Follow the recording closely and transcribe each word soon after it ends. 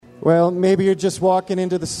Well, maybe you're just walking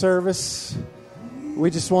into the service.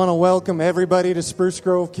 We just want to welcome everybody to Spruce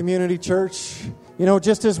Grove Community Church. You know,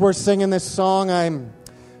 just as we're singing this song, I'm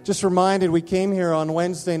just reminded we came here on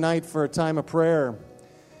Wednesday night for a time of prayer.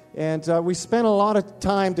 And we spent a lot of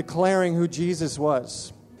time declaring who Jesus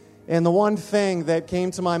was. And the one thing that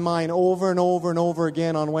came to my mind over and over and over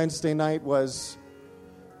again on Wednesday night was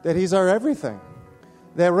that He's our everything.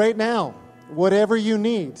 That right now, whatever you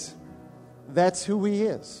need, that's who He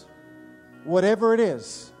is. Whatever it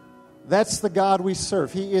is, that's the God we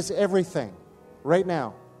serve. He is everything right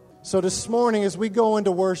now. So this morning as we go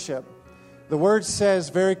into worship, the Word says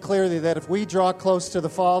very clearly that if we draw close to the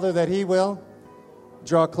Father, that He will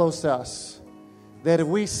draw close to us. That if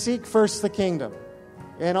we seek first the kingdom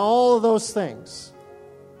and all of those things,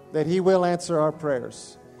 that He will answer our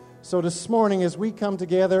prayers. So this morning as we come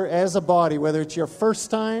together as a body, whether it's your first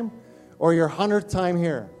time or your 100th time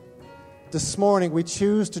here, this morning we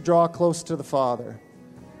choose to draw close to the Father.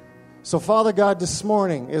 So Father God, this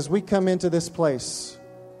morning as we come into this place,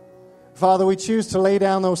 Father, we choose to lay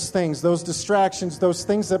down those things, those distractions, those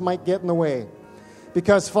things that might get in the way.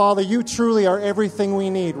 Because Father, You truly are everything we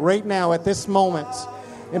need right now at this moment.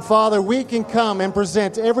 And Father, we can come and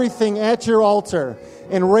present everything at Your altar.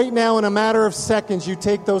 And right now in a matter of seconds, You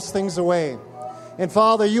take those things away. And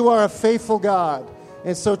Father, You are a faithful God.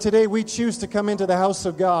 And so today we choose to come into the house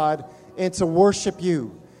of God and to worship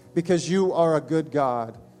You because You are a good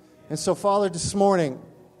God. And so, Father, this morning,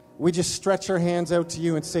 we just stretch our hands out to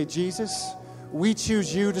You and say, Jesus, we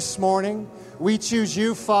choose You this morning. We choose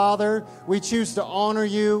You, Father. We choose to honor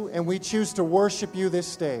You, and we choose to worship You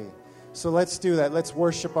this day. So let's do that. Let's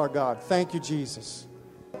worship our God. Thank You, Jesus.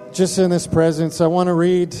 Just in this presence, I want to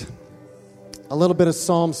read a little bit of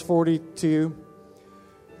Psalms 40 to you.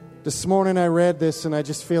 This morning I read this, and I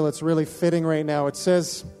just feel it's really fitting right now. It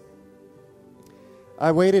says,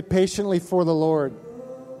 I waited patiently for the Lord,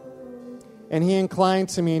 and He inclined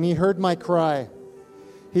to me, and He heard my cry.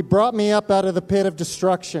 He brought me up out of the pit of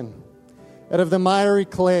destruction, out of the miry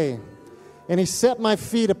clay, and He set my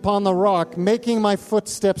feet upon the rock, making my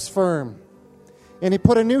footsteps firm. And He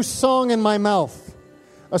put a new song in my mouth,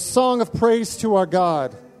 a song of praise to our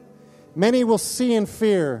God. Many will see and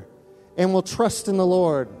fear, and will trust in the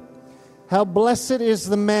Lord. How blessed is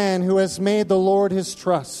the man who has made the Lord his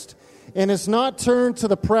trust, and is not turned to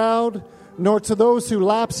the proud, nor to those who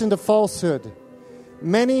lapse into falsehood.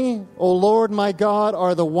 Many, O Lord my God,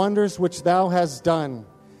 are the wonders which Thou hast done,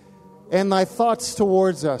 and Thy thoughts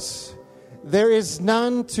towards us. There is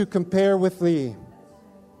none to compare with Thee.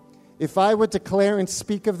 If I would declare and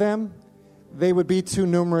speak of them, they would be too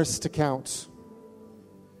numerous to count.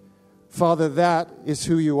 Father, that is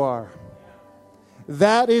who You are.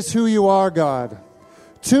 That is who You are, God.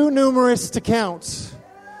 Too numerous to count.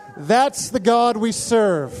 That's the God we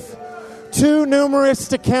serve. Too numerous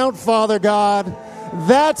to count, Father God.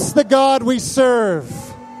 That's the God we serve.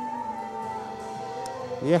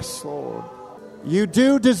 Yes, Lord. You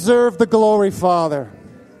do deserve the glory, Father.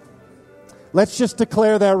 Let's just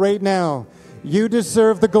declare that right now. You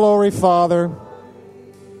deserve the glory, Father.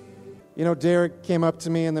 You know, Derek came up to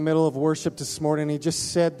me in the middle of worship this morning. He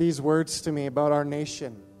just said these words to me about our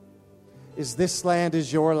nation. Is this land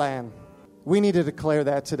is Your land? We need to declare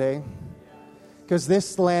that today. Because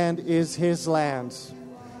this land is His land.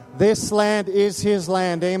 This land is His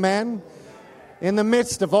land. Amen? In the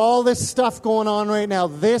midst of all this stuff going on right now,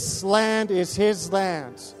 this land is His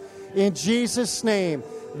land. In Jesus' name,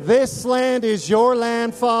 this land is Your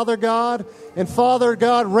land, Father God. And Father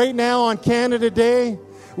God, right now on Canada Day,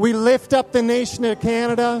 we lift up the nation of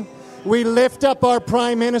Canada. We lift up our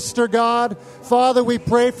Prime Minister, God. Father, we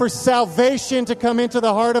pray for salvation to come into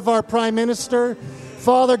the heart of our Prime Minister.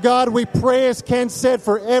 Father God, we pray, as Ken said,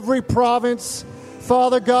 for every province.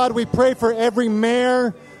 Father God, we pray for every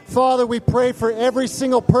mayor. Father, we pray for every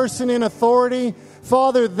single person in authority.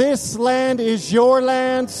 Father, this land is Your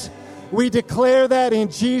land. We declare that in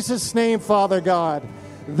Jesus' name, Father God.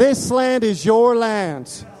 This land is Your land.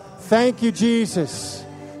 Thank You, Jesus.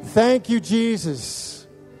 Thank You, Jesus.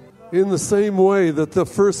 In the same way that the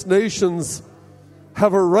First Nations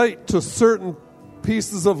have a right to certain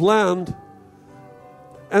pieces of land,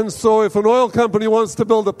 and so if an oil company wants to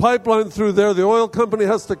build a pipeline through there, the oil company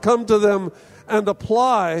has to come to them and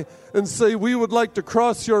apply and say, we would like to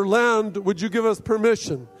cross your land, would you give us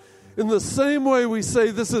permission? In the same way we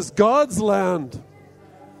say this is God's land,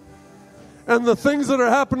 and the things that are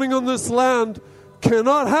happening on this land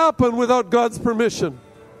cannot happen without God's permission.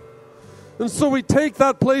 And so we take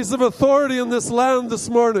that place of authority in this land this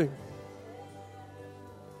morning.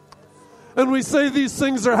 And we say these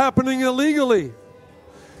things are happening illegally.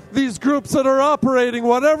 these groups that are operating,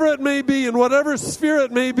 whatever it may be, in whatever sphere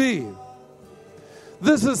it may be.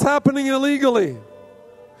 This is happening illegally.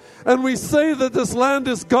 And we say that this land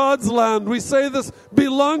is God's land. We say this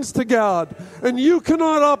belongs to God. And you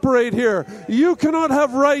cannot operate here. You cannot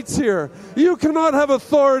have rights here. You cannot have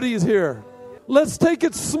authorities here. Let's take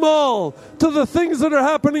it small to the things that are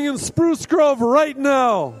happening in Spruce Grove right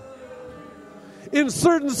now. In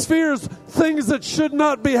certain spheres, things that should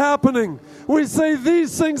not be happening. We say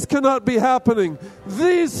these things cannot be happening.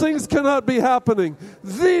 These things cannot be happening.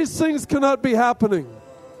 These things cannot be happening.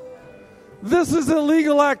 This is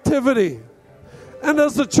illegal activity. And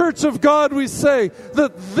as the Church of God, we say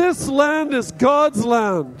that this land is God's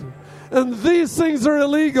land. And these things are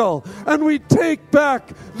illegal. And we take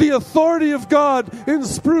back the authority of God in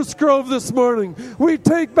Spruce Grove this morning. We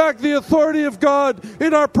take back the authority of God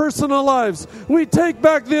in our personal lives. We take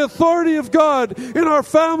back the authority of God in our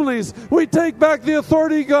families. We take back the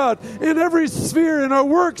authority of God in every sphere, in our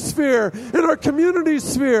work sphere, in our community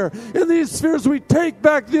sphere. In these spheres, we take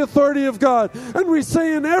back the authority of God. And we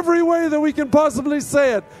say in every way that we can possibly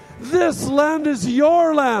say it, this land is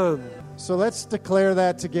your land. So let's declare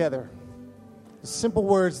that together. Simple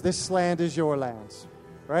words, this land is your land,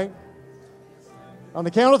 right? On the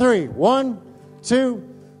count of 3. 1, 2,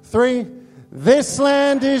 3. This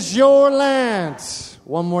land is your land.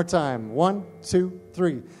 One more time. 1, 2,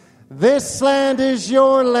 3. This land is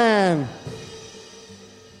your land.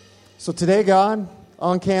 So today, God,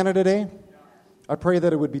 on Canada Day, I pray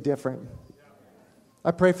that it would be different. I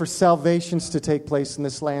pray for salvations to take place in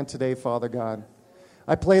this land today, Father God.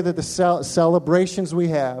 I pray that the celebrations we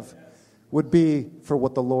have would be for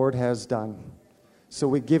what the Lord has done. So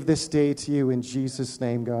we give this day to you in Jesus'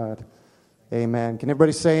 name, God. Amen. Can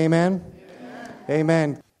everybody say amen? Amen.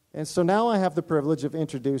 Amen. And so now I have the privilege of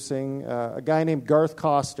introducing a guy named Garth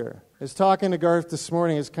Coster. I was talking to Garth this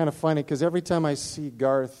morning. It's kind of funny because every time I see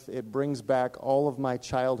Garth, it brings back all of my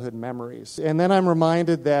childhood memories. And then I'm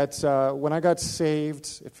reminded that when I got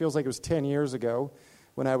saved, it feels like it was 10 years ago,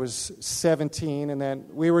 when I was 17, and then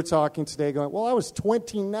we were talking today going, well, I was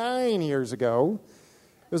 29 years ago.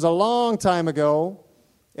 It was a long time ago,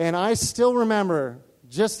 and I still remember,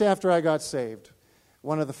 just after I got saved,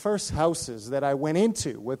 one of the first houses that I went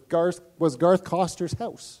into with Garth was Garth Coster's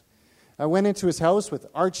house. I went into his house with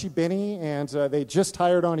Archie Binney, and they just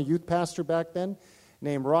hired on a youth pastor back then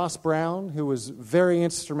named Ross Brown, who was very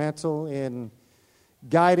instrumental in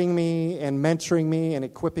guiding me and mentoring me and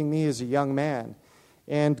equipping me as a young man.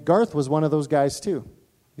 And Garth was one of those guys, too.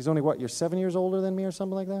 He's only, you're 7 years older than me or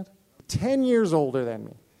something like that? 10 years older than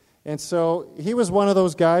me. And so he was one of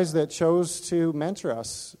those guys that chose to mentor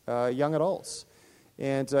us, young adults.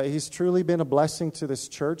 And he's truly been a blessing to this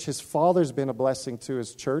church. His father's been a blessing to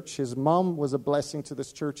his church. His mom was a blessing to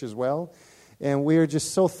this church as well. And we are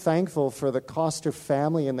just so thankful for the Coster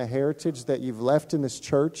family and the heritage that you've left in this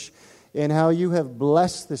church and how you have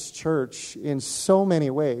blessed this church in so many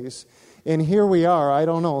ways. And here we are,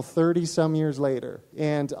 30-some years later.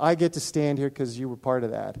 And I get to stand here because you were part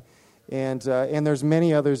of that. And there's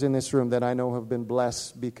many others in this room that I know have been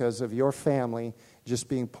blessed because of your family just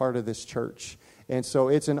being part of this church. And so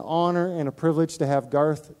it's an honor and a privilege to have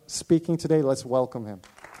Garth speaking today. Let's welcome him.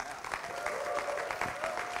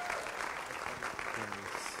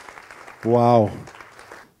 Wow.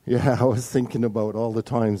 Yeah, I was thinking about all the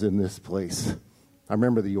times in this place. I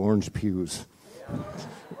remember the orange pews.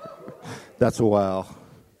 That's a while.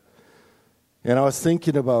 And I was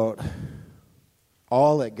thinking about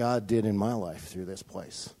all that God did in my life through this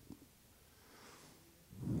place.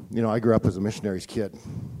 You know, I grew up as a missionary's kid.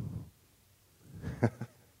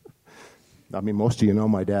 I mean, most of you know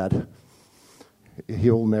my dad. He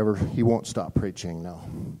won't stop preaching now.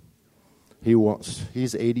 He won't.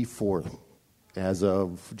 He's 84 as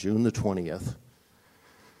of June the 20th.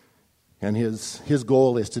 And his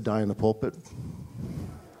goal is to die in the pulpit.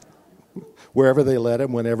 Wherever they let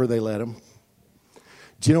him, whenever they let him.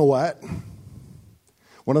 Do you know what?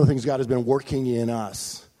 One of the things God has been working in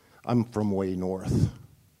us, I'm from way north.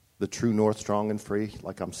 The true north, strong and free,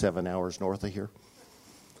 like I'm 7 hours north of here.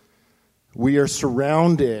 We are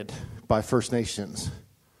surrounded by First Nations.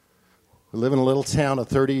 We live in a little town of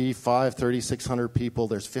 3,600 people.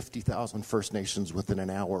 There's 50,000 First Nations within an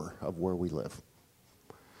hour of where we live.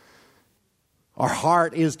 Our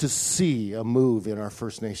heart is to see a move in our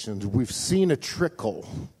First Nations. We've seen a trickle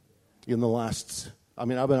in the last, I've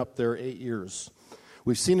been up there 8 years.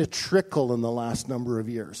 We've seen a trickle in the last number of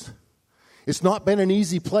years. It's not been an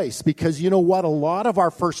easy place because you know what? A lot of our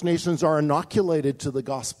First Nations are inoculated to the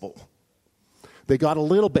gospel. They got a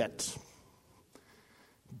little bit.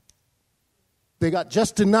 They got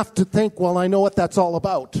just enough to think, well, I know what that's all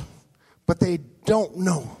about. But they don't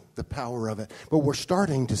know the power of it. But we're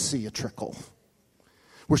starting to see a trickle.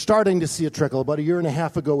 We're starting to see a trickle. About a year and a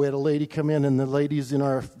half ago, we had a lady come in, and the ladies in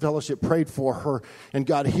our fellowship prayed for her, and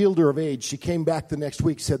God healed her of AIDS. She came back the next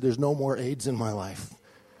week, said, there's no more AIDS in my life.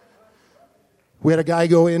 We had a guy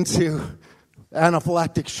go into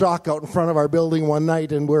anaphylactic shock out in front of our building one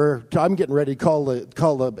night, and I'm getting ready to call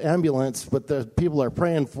the ambulance, but the people are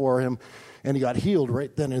praying for him, and he got healed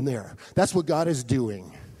right then and there. That's what God is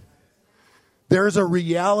doing. There's a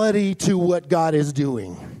reality to what God is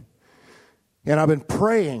doing. And I've been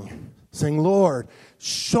praying, saying, Lord,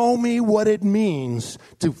 show me what it means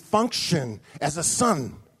to function as a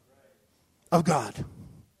son of God.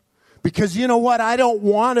 Because you know what? I don't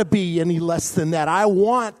want to be any less than that. I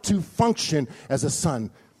want to function as a son.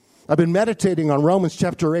 I've been meditating on Romans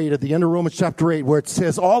chapter 8, at the end of Romans chapter 8, where it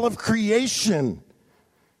says, all of creation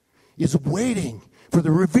is waiting for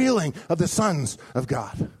the revealing of the sons of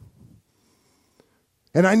God.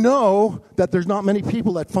 And I know that there's not many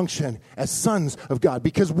people that function as sons of God.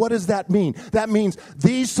 Because what does that mean? That means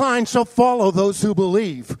these signs shall follow those who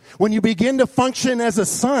believe. When you begin to function as a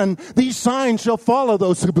son, these signs shall follow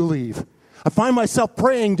those who believe. I find myself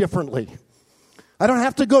praying differently. I don't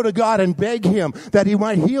have to go to God and beg him that he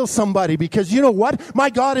might heal somebody. Because you know what? My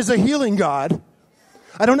God is a healing God.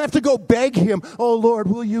 I don't have to go beg him, oh Lord,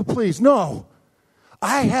 will you please? No.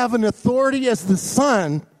 I have an authority as the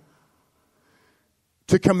son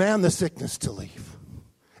to command the sickness to leave.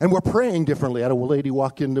 And we're praying differently. I had a lady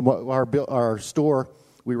walk into our store.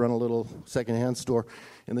 We run a little secondhand store.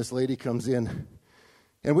 And this lady comes in.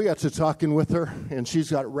 And we got to talking with her. And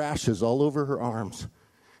she's got rashes all over her arms.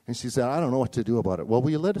 And she said, I don't know what to do about it. Well,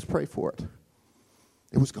 will you let us pray for it?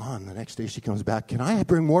 It was gone. The next day she comes back. Can I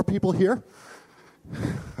bring more people here?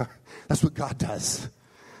 That's what God does.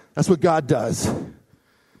 That's what God does.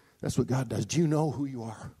 That's what God does. Do you know who you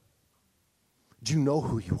are? Do you know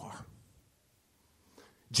who you are?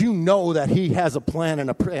 Do you know that he has a plan and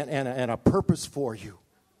a purpose for you?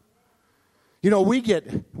 You know, we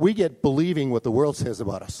get believing what the world says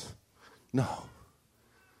about us. No.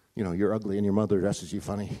 You know, you're ugly and your mother dresses you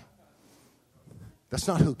funny. That's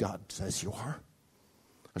not who God says you are.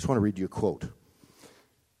 I just want to read you a quote.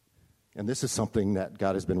 And this is something that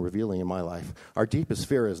God has been revealing in my life. Our deepest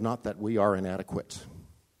fear is not that we are inadequate.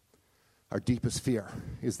 Our deepest fear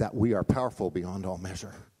is that we are powerful beyond all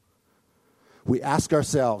measure. We ask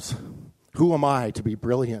ourselves, who am I to be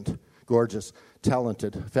brilliant, gorgeous,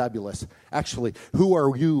 talented, fabulous? Actually, who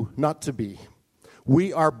are you not to be?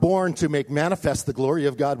 We are born to make manifest the glory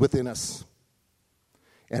of God within us.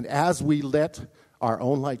 And as we let our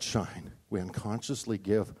own light shine, we unconsciously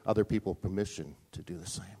give other people permission to do the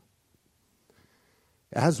same.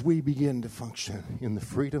 As we begin to function in the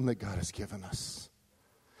freedom that God has given us,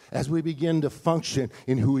 as we begin to function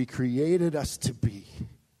in who he created us to be,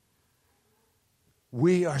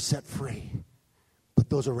 we are set free. But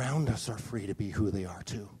those around us are free to be who they are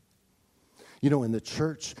too. You know, in the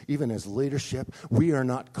church, even as leadership, we are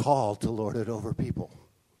not called to lord it over people.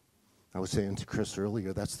 I was saying to Chris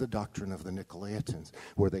earlier, that's the doctrine of the Nicolaitans,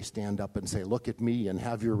 where they stand up and say, look at me and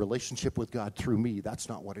have your relationship with God through me. That's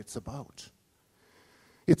not what it's about.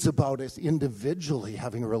 It's about us individually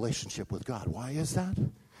having a relationship with God. Why is that?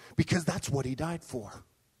 Because that's what he died for.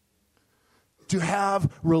 To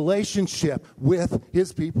have relationship with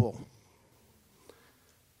his people.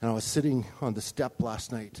 And I was sitting on the step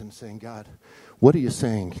last night and saying, God, what are you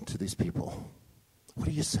saying to these people? What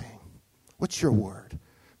are you saying? What's your word?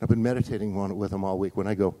 I've been meditating on it with them all week. When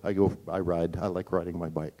I ride. I like riding my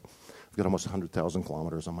bike. I've got almost 100,000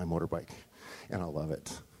 kilometers on my motorbike, and I love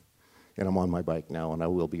it. And I'm on my bike now, and I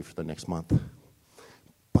will be for the next month.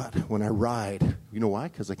 But when I ride, you know why?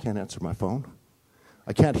 Because I can't answer my phone.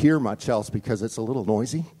 I can't hear much else because it's a little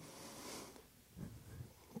noisy.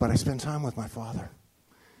 But I spend time with my Father.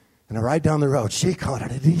 And I ride down the road.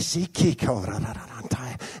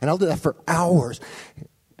 And I'll do that for hours.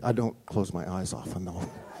 I don't close my eyes often, though.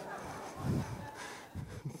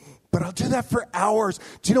 But I'll do that for hours.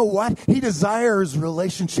 Do you know what? He desires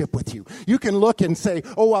relationship with you. You can look and say,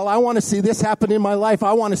 oh, well, I want to see this happen in my life.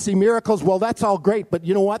 I want to see miracles. Well, that's all great. But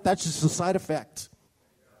you know what? That's just a side effect.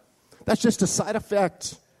 That's just a side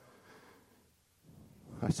effect.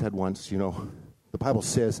 I said once, you know, the Bible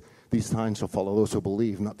says these signs shall follow those who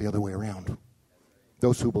believe, not the other way around.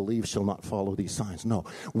 Those who believe shall not follow these signs. No.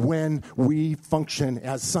 When we function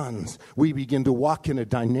as sons, we begin to walk in a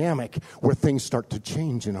dynamic where things start to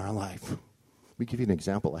change in our life. Let me give you an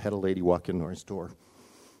example. I had a lady walk into our store,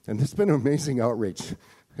 and it's been an amazing outreach.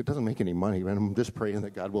 It doesn't make any money, and I'm just praying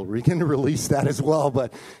that God will release that as well.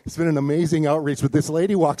 But it's been an amazing outreach. But this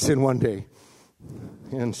lady walks in one day,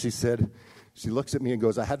 and she looks at me and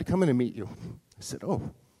goes, I had to come in and meet you. I said,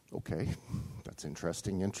 oh, okay. That's an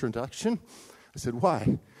interesting introduction. I said,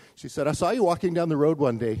 why? She said, I saw you walking down the road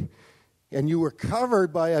one day, and you were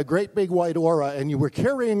covered by a great big white aura, and you were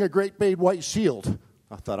carrying a great big white shield.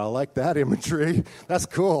 I thought, I like that imagery. That's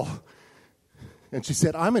cool. And she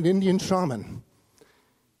said, I'm an Indian shaman.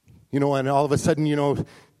 And all of a sudden, a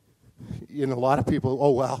lot of people,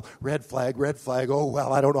 oh, well, red flag, oh,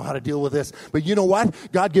 well, I don't know how to deal with this. But you know what?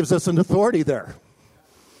 God gives us an authority there.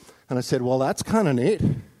 And I said, well, that's kind of neat.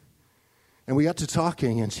 And we got to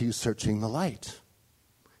talking, and she was searching the light.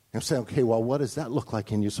 And I'm saying, okay, well, what does that look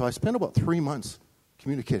like in you? So I spent about 3 months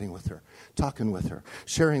communicating with her, talking with her,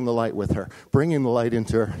 sharing the light with her, bringing the light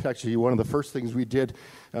into her. Actually, one of the first things we did,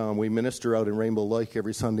 we minister out in Rainbow Lake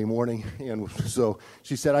every Sunday morning. And so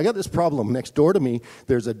she said, I got this problem. Next door to me,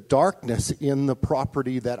 there's a darkness in the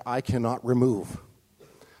property that I cannot remove.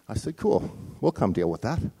 I said, cool. We'll come deal with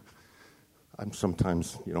that. I'm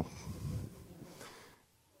sometimes,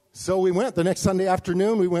 So we went the next Sunday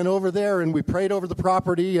afternoon. We went over there and we prayed over the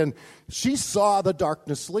property, and she saw the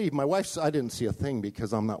darkness leave. My wife, I didn't see a thing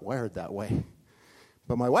because I'm not wired that way.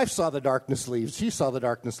 But my wife saw the darkness leave. She saw the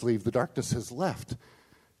darkness leave. The darkness has left.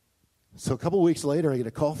 So a couple of weeks later, I get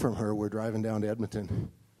a call from her. We're driving down to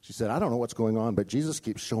Edmonton. She said, I don't know what's going on, but Jesus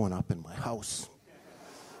keeps showing up in my house.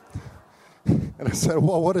 And I said,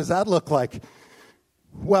 well, what does that look like?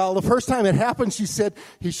 Well, the first time it happened, she said,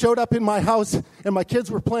 he showed up in my house, and my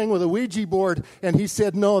kids were playing with a Ouija board, and he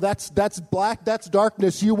said, no, that's black, that's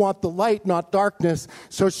darkness. You want the light, not darkness.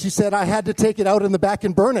 So she said, I had to take it out in the back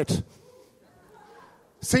and burn it.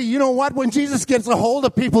 See, you know what? When Jesus gets a hold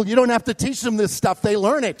of people, you don't have to teach them this stuff. They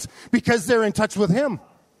learn it because they're in touch with him.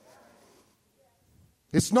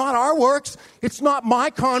 It's not our works. It's not my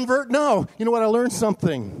convert. No. You know what? I learned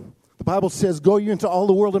something. The Bible says, go you into all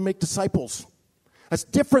the world and make disciples. That's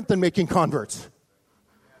different than making converts.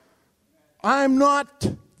 I'm not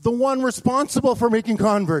the one responsible for making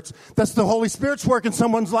converts. That's the Holy Spirit's work in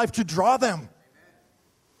someone's life to draw them.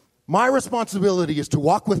 My responsibility is to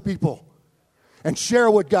walk with people and share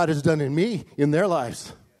what God has done in me, in their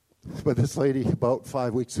lives. But this lady, about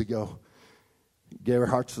 5 weeks ago, gave her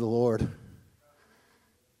heart to the Lord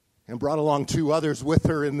and brought along 2 others with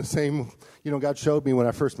her in the same, God showed me when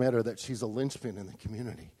I first met her that she's a linchpin in the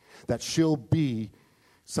community, that she'll be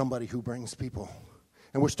somebody who brings people.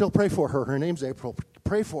 And we're still praying for her. Her name's April.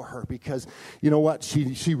 Pray for her because, you know what?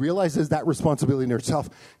 She realizes that responsibility in herself.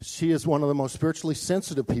 She is one of the most spiritually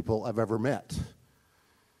sensitive people I've ever met.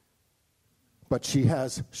 But she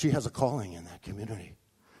has a calling in that community.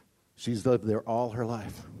 She's lived there all her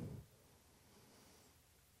life.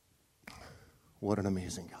 What an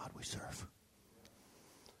amazing God we serve.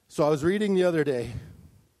 So I was reading the other day,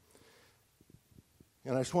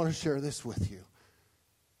 and I just want to share this with you.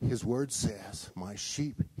 His word says, my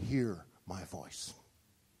sheep hear my voice.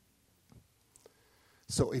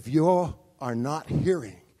 So if you are not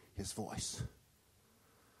hearing his voice,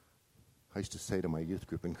 I used to say to my youth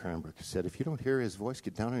group in Cranbrook, I said, if you don't hear his voice,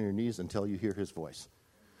 get down on your knees until you hear his voice.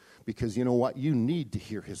 Because you know what? You need to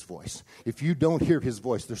hear his voice. If you don't hear his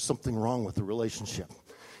voice, there's something wrong with the relationship.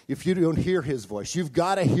 If you don't hear his voice, you've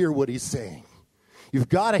got to hear what he's saying. You've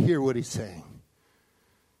got to hear what he's saying.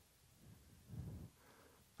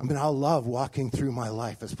 I love walking through my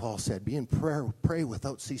life, as Paul said, be in prayer, pray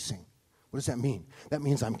without ceasing. What does that mean? That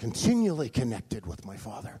means I'm continually connected with my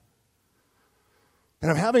Father. And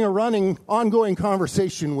I'm having a ongoing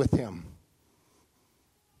conversation with him.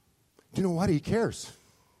 Do you know what? He cares.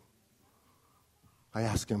 I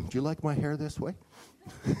ask him, do you like my hair this way?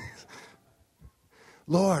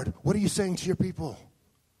 Lord, what are you saying to your people?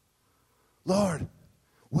 Lord,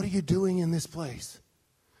 what are you doing in this place?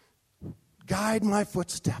 Guide my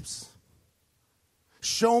footsteps.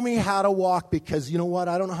 Show me how to walk because, you know what,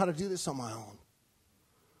 I don't know how to do this on my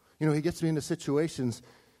own. He gets me into situations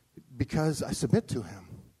because I submit to him.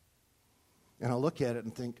 And I'll look at it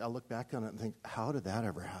and I'll look back on it and think, how did that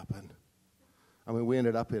ever happen? We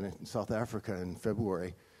ended up in South Africa in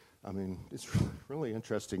February. It's really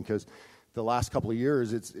interesting because the last couple of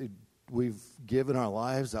years, we've given our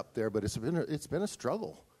lives up there, but it's been a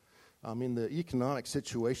struggle. The economic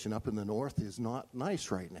situation up in the north is not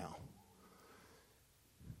nice right now.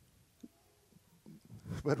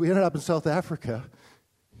 But we ended up in South Africa.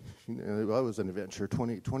 It was an adventure.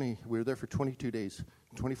 We were there for 22 days,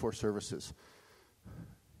 24 services.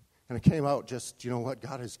 And it came out just,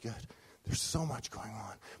 God is good. There's so much going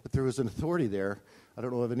on. But there was an authority there. I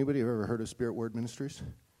don't know if anybody have ever heard of Spirit Word Ministries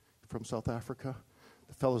from South Africa.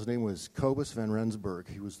 The fellow's name was Cobus van Rensburg.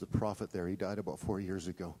 He was the prophet there. He died about 4 years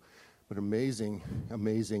ago. But amazing,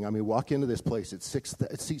 amazing. I mean, walk into this place. It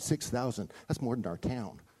seats 6,000. That's more than our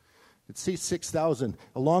town. It seats 6,000.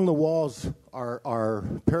 Along the walls are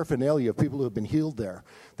paraphernalia of people who have been healed there.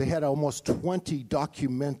 They had almost 20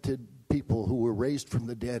 documented people who were raised from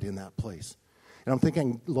the dead in that place. And I'm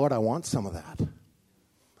thinking, Lord, I want some of that.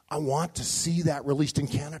 I want to see that released in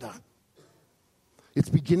Canada. It's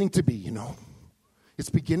beginning to be, you know. It's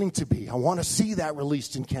beginning to be. I want to see that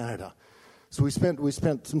released in Canada. So we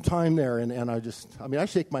spent some time there, and I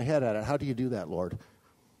shake my head at it. How do you do that, Lord?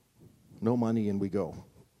 No money, and we go.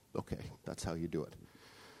 Okay, that's how you do it.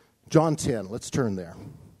 John 10, let's turn there.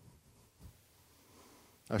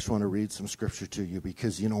 I just want to read some scripture to you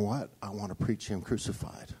because you know what? I want to preach him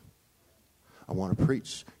crucified. I want to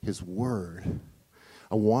preach his word.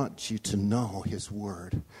 I want you to know his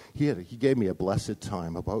word. He gave me a blessed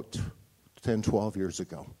time about 10, 12 years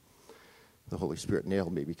ago. The Holy Spirit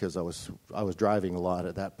nailed me because I was driving a lot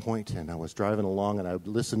at that point, and I was driving along, and I would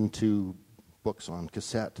listen to books on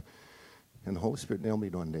cassette. And the Holy Spirit nailed me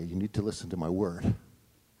one day. You need to listen to my word.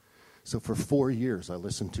 So for 4 years, I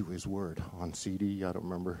listened to his word on CD. I don't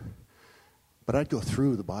remember. But I'd go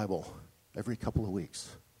through the Bible every couple of weeks.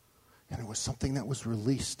 And it was something that was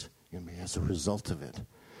released in me as a result of it.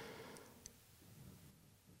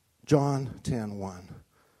 John 10:1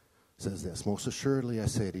 says this, "Most assuredly I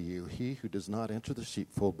say to you, he who does not enter the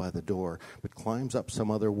sheepfold by the door, but climbs up some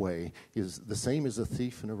other way, is the same as a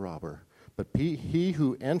thief and a robber. But he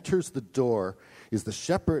who enters the door is the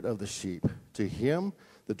shepherd of the sheep. To him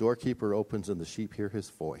the doorkeeper opens, and the sheep hear his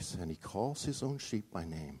voice, and he calls his own sheep by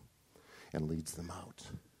name and leads them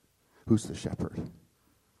out." Who's the shepherd?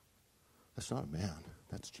 That's not a man.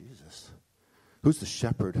 That's Jesus. Who's the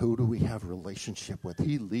shepherd? Who do we have a relationship with?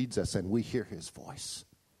 He leads us, and we hear his voice.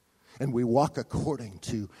 And we walk according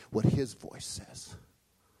to what his voice says.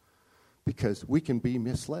 Because we can be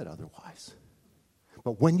misled otherwise.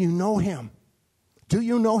 But when you know him, do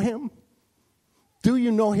you know him? Do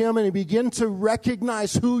you know him and begin to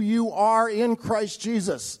recognize who you are in Christ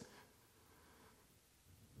Jesus?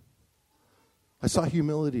 I saw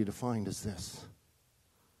humility defined as this.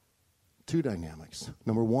 Two dynamics.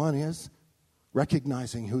 Number one is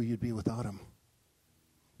recognizing who you'd be without him.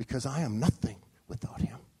 Because I am nothing without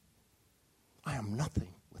him. I am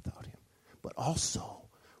nothing without him. But also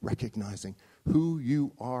recognizing who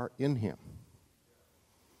you are in him.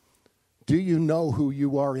 Do you know who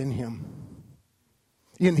you are in him?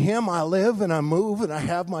 In him I live and I move and I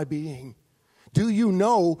have my being. Do you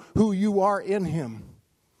know who you are in him?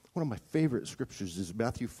 One of my favorite scriptures is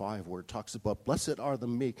Matthew 5, where it talks about, "Blessed are the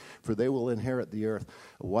meek, for they will inherit the earth."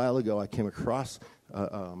 A while ago, I came across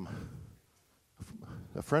a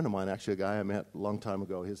friend of mine, actually a guy I met a long time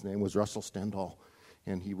ago. His name was Russell Stendhal,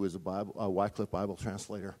 and he was a Wycliffe Bible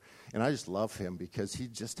translator. And I just love him because he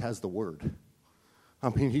just has the word. I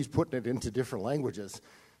mean, he's putting it into different languages.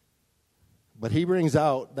 But he brings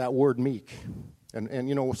out that word meek. And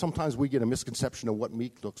you know, sometimes we get a misconception of what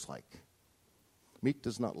meek looks like. Meek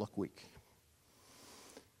does not look weak.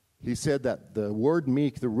 He said that the word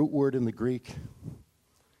meek, the root word in the Greek,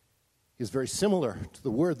 is very similar to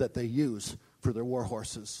the word that they use for their war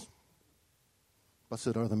horses.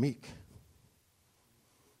 Blessed are the meek.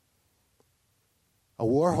 A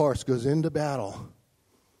war horse goes into battle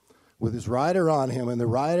with his rider on him, and the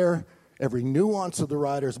rider, every nuance of the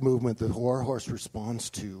rider's movement, the war horse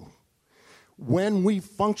responds to. When we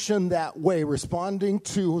function that way, responding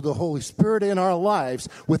to the Holy Spirit in our lives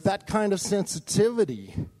with that kind of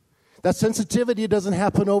sensitivity, that sensitivity doesn't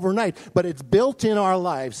happen overnight, but it's built in our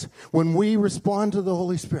lives when we respond to the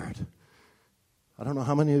Holy Spirit. I don't know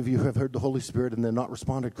how many of you have heard the Holy Spirit and then not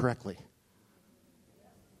responded correctly.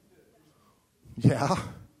 Yeah.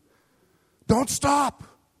 Don't stop.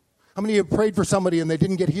 How many of you have prayed for somebody and they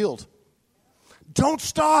didn't get healed? Don't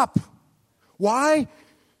stop. Why?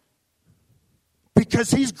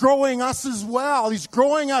 Because he's growing us as well. He's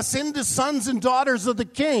growing us into sons and daughters of the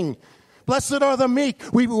King. Blessed are the meek.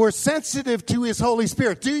 We were sensitive to his Holy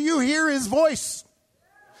Spirit. Do you hear his voice?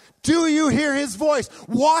 Do you hear his voice?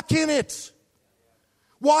 Walk in it.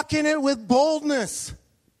 Walk in it with boldness. You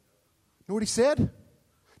know what he said?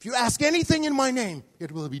 If you ask anything in my name,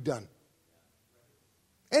 it will be done.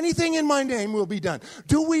 Anything in my name will be done.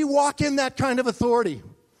 Do we walk in that kind of authority?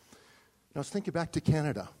 Now let's think back to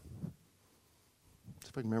Canada.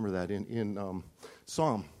 If I can remember that in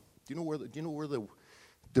Psalm. Do you know where the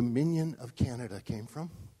dominion of Canada came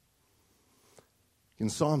from? In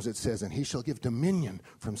Psalms it says, "And he shall give dominion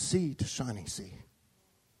from sea to shining sea."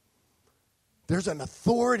 There's an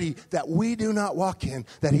authority that we do not walk in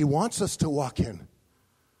that he wants us to walk in.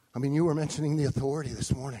 I mean, you were mentioning the authority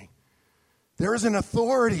this morning. There is an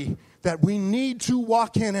authority that we need to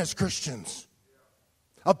walk in as Christians.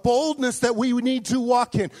 A boldness that we need to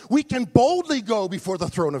walk in. We can boldly go before the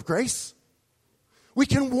throne of grace. We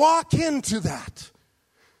can walk into that.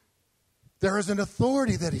 There is an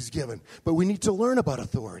authority that he's given, but we need to learn about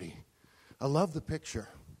authority. I love the picture.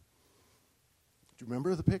 Do you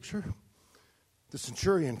remember the picture? The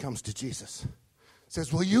centurion comes to Jesus.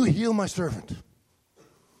 Says, will you heal my servant?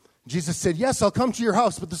 Jesus said, yes, I'll come to your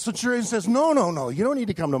house. But the centurion says, no, you don't need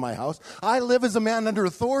to come to my house. I live as a man under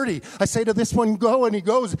authority. I say to this one, go, and he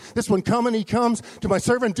goes. This one, come, and he comes. To my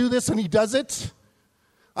servant, do this, and he does it.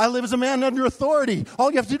 I live as a man under authority.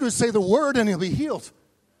 All you have to do is say the word, and he'll be healed.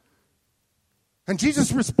 And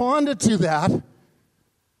Jesus responded to that.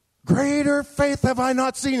 Greater faith have I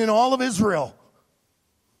not seen in all of Israel.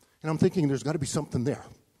 And I'm thinking there's got to be something there.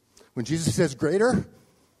 When Jesus says greater,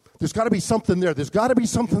 there's got to be something there. There's got to be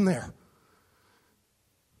something there.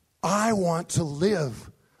 I want to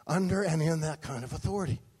live under and in that kind of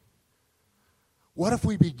authority. What if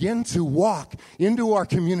we begin to walk into our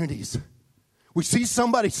communities? We see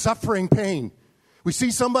somebody suffering pain. We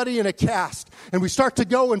see somebody in a cast, and we start to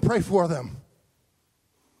go and pray for them.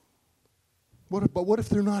 But what if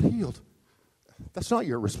they're not healed? That's not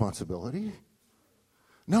your responsibility.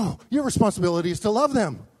 No, your responsibility is to love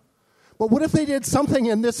them. But what if they did something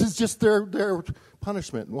and this is just their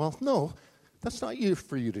punishment? Well, no, that's not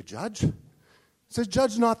for you to judge. It says,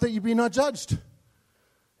 judge not that you be not judged.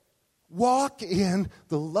 Walk in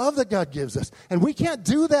the love that God gives us. And we can't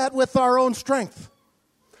do that with our own strength.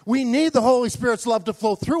 We need the Holy Spirit's love to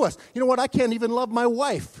flow through us. You know what? I can't even love my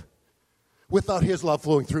wife without his love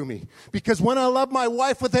flowing through me. Because when I love my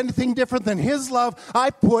wife with anything different than his love,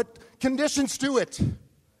 I put conditions to it.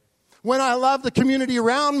 When I love the community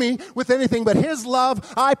around me with anything but his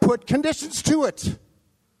love, I put conditions to it.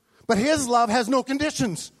 But his love has no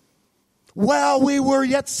conditions. While we were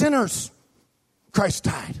yet sinners, Christ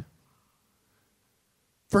died.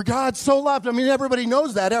 For God so loved, I mean, everybody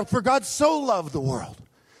knows that. For God so loved the world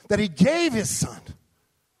that he gave his son.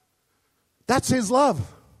 That's his love.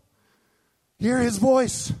 Hear his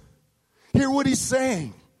voice. Hear what he's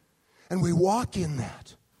saying. And we walk in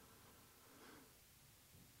that.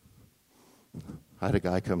 I had a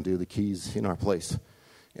guy come do the keys in our place,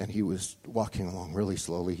 and he was walking along really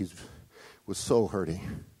slowly. He was so hurting.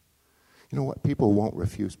 You know what? People won't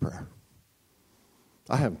refuse prayer.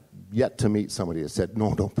 I have yet to meet somebody that said,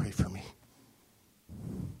 no, don't pray for me.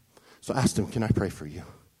 So I asked him, can I pray for you?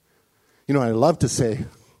 You know, I love to say,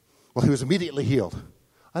 well, he was immediately healed.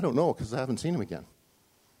 I don't know because I haven't seen him again.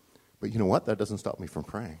 But you know what? That doesn't stop me from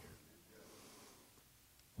praying.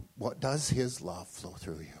 What does his love flow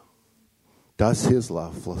through you? Does his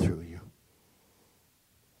love flow through you?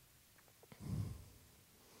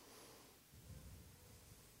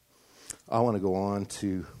 I want to go on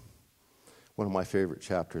to one of my favorite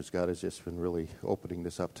chapters. God has just been really opening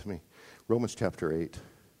this up to me. Romans chapter 8.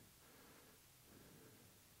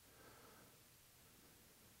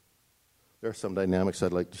 There are some dynamics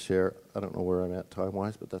I'd like to share. I don't know where I'm at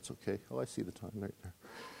time-wise, but that's okay. Oh, I see the time right there.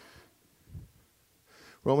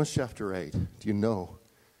 Romans chapter 8. Do you know?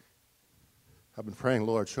 I've been praying,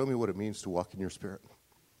 Lord, show me what it means to walk in your spirit.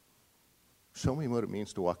 Show me what it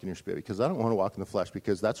means to walk in your spirit, because I don't want to walk in the flesh,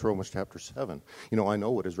 because that's Romans chapter 7. You know, I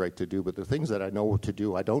know what is right to do, but the things that I know what to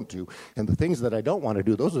do, I don't do. And the things that I don't want to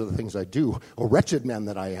do, those are the things I do. Oh, wretched man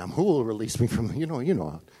that I am, who will release me from, you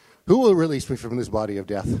know, who will release me from this body of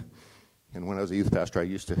death? And when I was a youth pastor,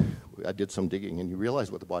 I did some digging, and you realize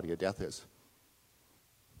what the body of death is.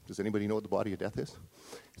 Does anybody know what the body of death is?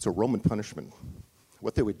 It's a Roman punishment.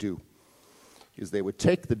 What they would do is they would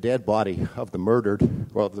take the dead body of the murder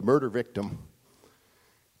victim,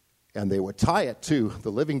 and they would tie it to the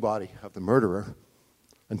living body of the murderer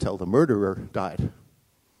until the murderer died.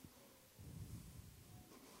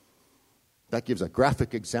 That gives a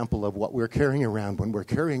graphic example of what we're carrying around when we're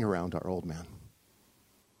carrying around our old man.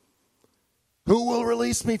 Who will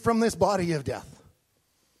release me from this body of death?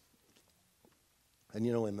 And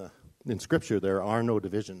you know, in Scripture, there are no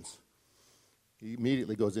divisions. He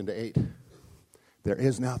immediately goes into 8. There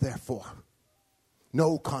is now, therefore,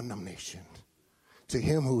 no condemnation to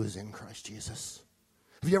him who is in Christ Jesus.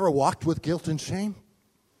 Have you ever walked with guilt and shame?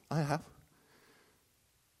 I have.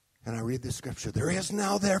 And I read this scripture. There is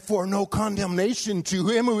now, therefore, no condemnation to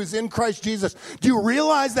him who is in Christ Jesus. Do you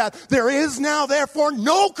realize that? There is now, therefore,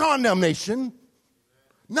 no condemnation.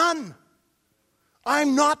 None.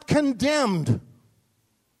 I'm not condemned.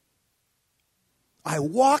 I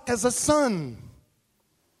walk as a son.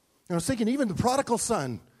 And I was thinking, even the prodigal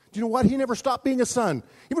son, do you know what? He never stopped being a son.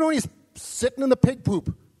 Even when he's sitting in the pig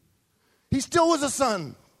poop, He still was a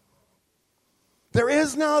son. There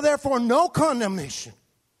is now, therefore, no condemnation.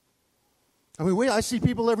 I mean, I see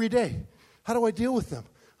people every day. How do I deal with them?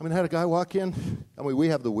 I mean, I had a guy walk in. I mean, we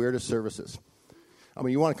have the weirdest services. I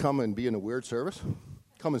mean, you want to come and be in a weird service?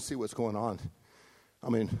 Come and see what's going on. I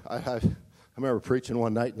mean, I remember preaching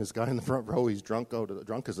one night, and this guy in the front row, he's drunk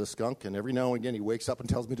as a skunk, and every now and again he wakes up and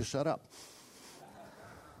tells me to shut up.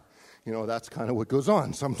 You know, that's kind of what goes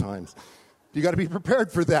on sometimes. You got to be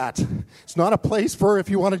prepared for that. It's not a place for if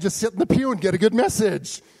you want to just sit in the pew and get a good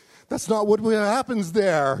message. That's not what happens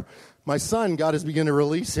there. My son, God has begun to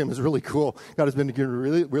release him. It's really cool. God has been beginning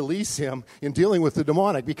to release him in dealing with the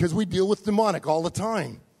demonic, because we deal with demonic all the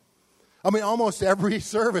time. I mean, almost every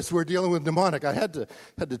service we're dealing with demonic. I had to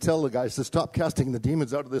tell the guys to stop casting the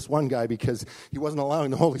demons out of this one guy because he wasn't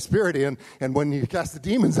allowing the Holy Spirit in. And when you cast the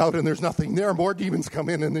demons out and there's nothing there, more demons come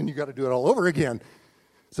in, and then you got to do it all over again.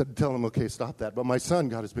 So I tell him, okay, stop that. But my son,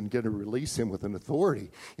 God has been getting to release him with an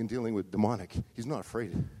authority in dealing with demonic. He's not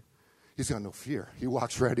afraid. He's got no fear. He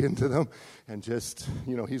walks right into them and just,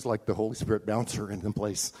 you know, he's like the Holy Spirit bouncer in the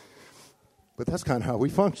place. But that's kind of how we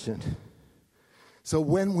function. So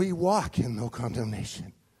when we walk in no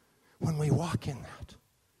condemnation, when we walk in that,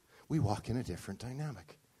 we walk in a different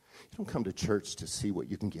dynamic. You don't come to church to see what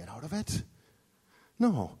you can get out of it.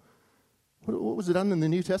 No. What was it done in the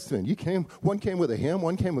New Testament? One came with a hymn,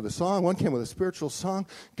 one came with a song, one came with a spiritual song.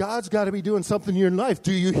 God's got to be doing something in your life.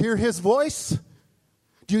 Do you hear his voice?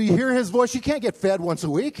 Do you hear his voice? You can't get fed once a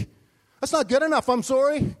week. That's not good enough, I'm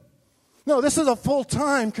sorry. No, this is a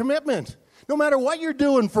full-time commitment. No matter what you're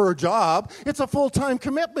doing for a job, it's a full-time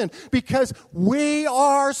commitment because we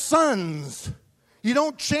are sons. You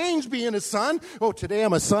don't change being a son. Oh, today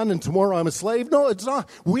I'm a son and tomorrow I'm a slave. No, it's not.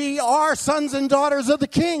 We are sons and daughters of the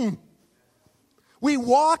King. We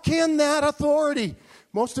walk in that authority.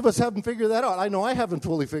 Most of us haven't figured that out. I know I haven't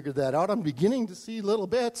fully figured that out. I'm beginning to see little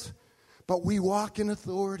bits. But we walk in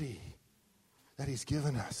authority that he's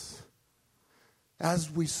given us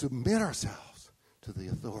as we submit ourselves to the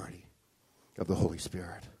authority of the Holy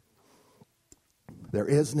Spirit. There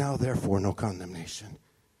is now, therefore, no condemnation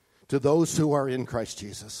to those who are in Christ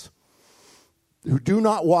Jesus, who do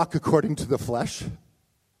not walk according to the flesh,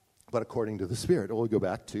 but according to the Spirit. We'll go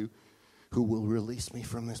back to who will release me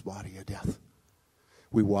from this body of death.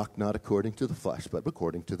 We walk not according to the flesh, but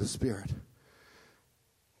according to the Spirit.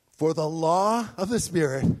 For the law of the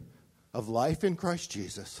Spirit of life in Christ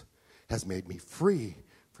Jesus has made me free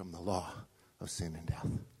from the law of sin and death.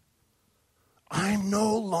 I'm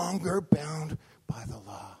no longer bound by the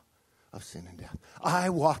law of sin and death.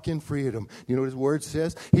 I walk in freedom. You know what his word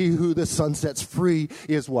says? He who the Son sets free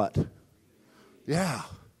is what? Yeah.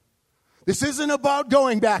 This isn't about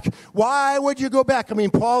going back. Why would you go back? I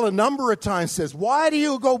mean, Paul a number of times says, why do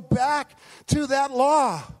you go back to that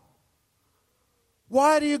law?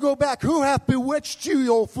 Why do you go back? Who hath bewitched you,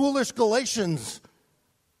 you foolish Galatians?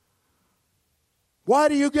 Why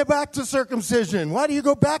do you get back to circumcision? Why do you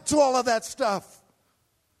go back to all of that stuff?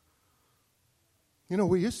 You know,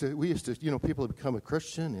 we used to, you know, people would become a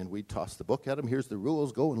Christian and we'd toss the book at them. Here's the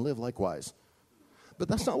rules, go and live likewise. But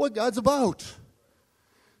that's not what God's about.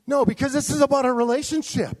 No, because this is about a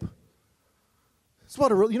relationship. It's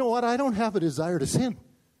about you know what? I don't have a desire to sin.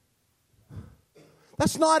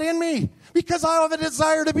 That's not in me because I have a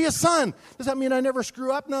desire to be a son. Does that mean I never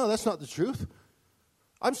screw up? No, that's not the truth.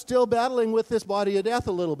 I'm still battling with this body of death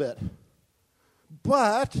a little bit.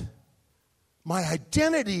 But my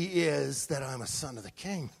identity is that I'm a son of the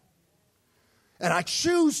King. And I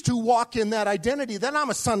choose to walk in that identity. Then I'm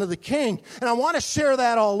a son of the King. And I want to share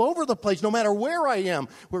that all over the place, no matter where I am.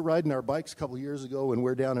 We're riding our bikes a couple years ago, and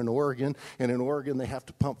we're down in Oregon. And in Oregon, they have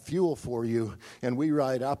to pump fuel for you. And we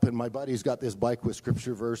ride up, and my buddy's got this bike with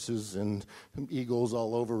scripture verses and eagles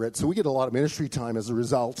all over it. So we get a lot of ministry time as a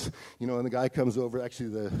result. You know, and the guy comes over, actually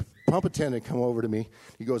the pump attendant come over to me.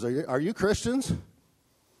 He goes, are you Christians? I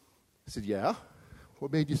said, yeah.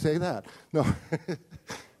 What made you say that? No.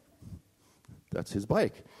 That's his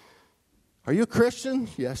bike. Are you a Christian?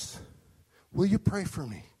 Yes. Will you pray for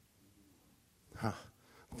me? Huh.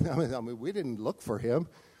 I mean, we didn't look for him.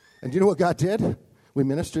 And do you know what God did? We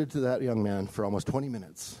ministered to that young man for almost 20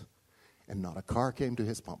 minutes, and not a car came to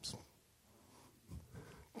his pumps.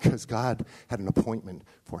 Because God had an appointment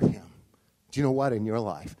for him. Do you know what? In your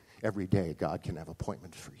life, every day, God can have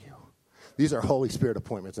appointments for you. These are Holy Spirit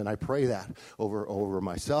appointments, and I pray that over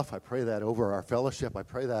myself. I pray that over our fellowship. I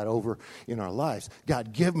pray that over in our lives.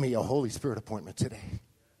 God, give me a Holy Spirit appointment today.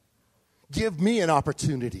 Give me an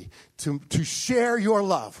opportunity to share your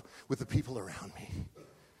love with the people around me.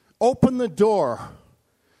 Open the door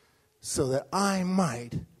so that I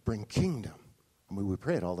might bring kingdom I mean, we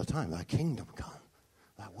pray it all the time. Thy kingdom come.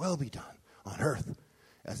 Thy will be done on earth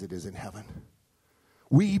as it is in heaven.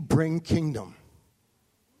 We bring kingdom.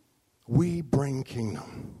 We bring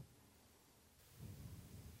kingdom.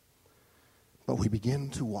 But we begin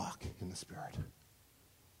to walk in the Spirit.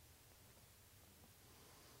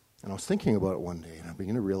 And I was thinking about it one day, and I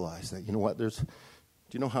began to realize that, you know what, do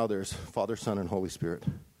you know how there's Father, Son, and Holy Spirit?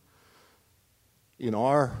 In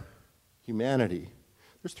our humanity,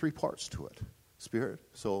 there's 3 parts to it: spirit,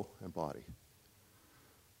 soul, and body.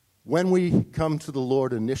 When we come to the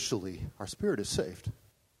Lord initially, our spirit is saved.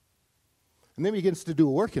 And then he begins to do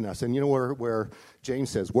a work in us. And you know where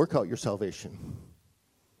James says, work out your salvation.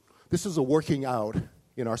 This is a working out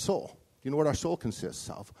in our soul. Do you know what our soul consists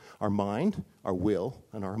of? Our mind, our will,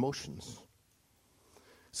 and our emotions.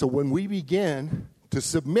 So when we begin to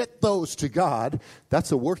submit those to God,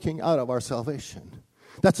 that's a working out of our salvation.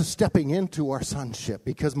 That's a stepping into our sonship,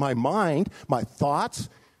 because my mind, my thoughts,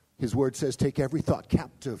 his word says, take every thought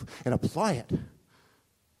captive and apply it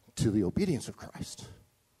to the obedience of Christ.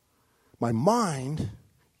 My mind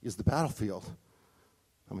is the battlefield.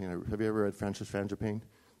 I mean, have you ever read Francis Frangipane,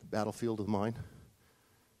 The Battlefield of the Mind?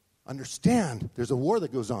 Understand, there's a war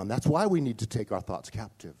that goes on. That's why we need to take our thoughts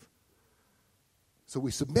captive. So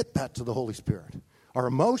we submit that to the Holy Spirit. Our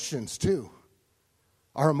emotions, too.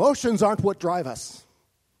 Our emotions aren't what drive us.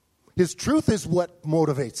 His truth is what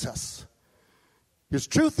motivates us. His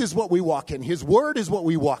truth is what we walk in. His word is what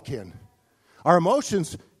we walk in. Our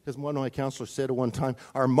emotions, as one of my counselors said at one time,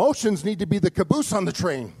 our emotions need to be the caboose on the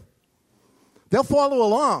train. They'll follow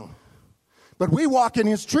along. But we walk in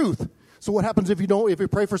his truth. So what happens if you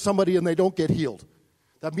pray for somebody and they don't get healed?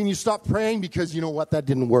 That means you stop praying because, you know what, that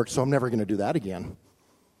didn't work, so I'm never going to do that again.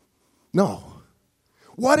 No.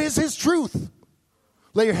 What is his truth?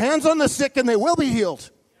 Lay your hands on the sick and they will be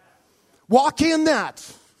healed. Walk in that.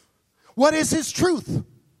 What is his truth?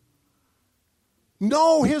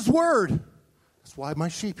 Know his word. That's why my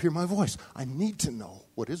sheep hear my voice. I need to know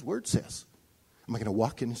what his word says. Am I going to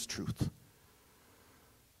walk in his truth?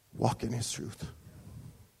 Walk in his truth.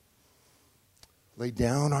 Lay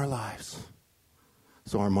down our lives.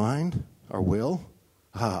 So our mind, our will,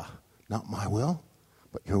 not my will,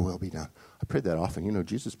 but your will be done. I prayed that often. You know,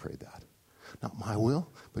 Jesus prayed that. Not my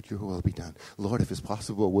will, but your will be done. Lord, if it's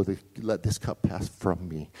possible, will let this cup pass from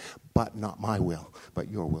me. But not my will,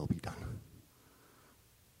 but your will be done.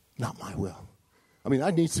 Not my will. I mean,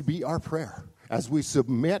 that needs to be our prayer as we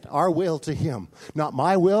submit our will to him. Not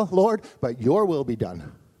my will, Lord, but your will be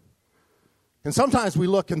done. And sometimes we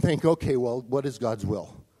look and think, okay, well, what is God's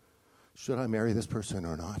will? Should I marry this person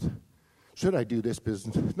or not? Should I do this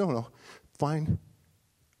business? No. Find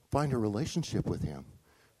a relationship with him.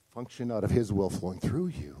 Function out of his will flowing through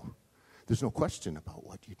you. There's no question about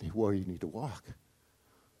where you need to walk.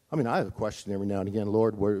 I mean, I have a question every now and again,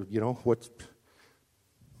 Lord, where do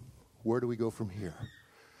we go from here?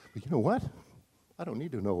 But you know what? I don't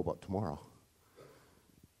need to know about tomorrow.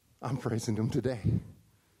 I'm praising him today.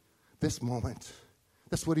 This moment.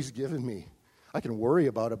 That's what he's given me. I can worry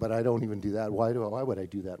about it, but I don't even do that. Why would I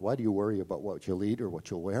do that? Why do you worry about what you'll eat or what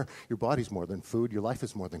you'll wear? Your body's more than food. Your life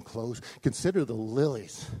is more than clothes. Consider the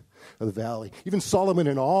lilies of the valley. Even Solomon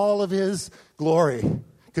in all of his glory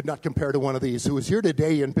could not compare to one of these, who is here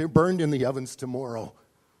today and burned in the ovens tomorrow.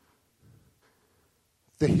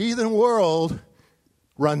 The heathen world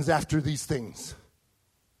runs after these things.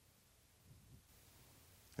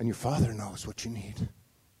 And your Father knows what you need.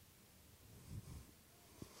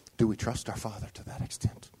 Do we trust our Father to that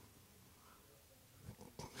extent?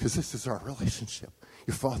 Because this is our relationship.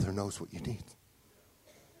 Your Father knows what you need.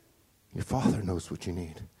 Your Father knows what you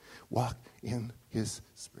need. Walk in his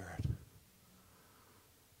Spirit.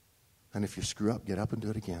 And if you screw up, get up and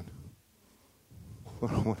do it again.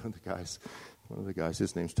 One of the guys,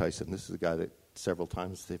 his name's Tyson. This is a guy that several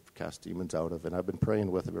times they've cast demons out of, and I've been praying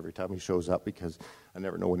with him every time he shows up, because I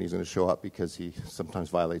never know when he's going to show up, because he sometimes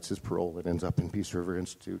violates his parole and ends up in Peace River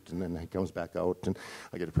Institute, and then he comes back out, and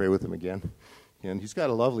I get to pray with him again. And he's got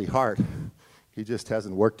a lovely heart. He just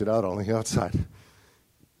hasn't worked it out on the outside.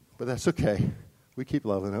 But that's okay. We keep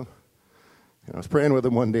loving him. And I was praying with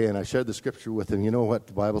him one day, and I shared the scripture with him. You know what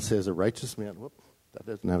the Bible says? A righteous man. That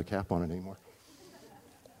doesn't have a cap on it anymore.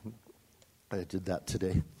 I did that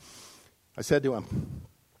today. I said to him,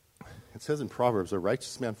 it says in Proverbs, a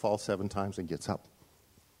righteous man falls 7 times and gets up.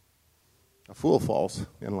 A fool falls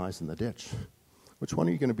and lies in the ditch. Which one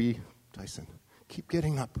are you going to be, Tyson? Keep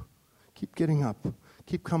getting up. Keep getting up.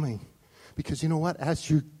 Keep coming. Because you know what? As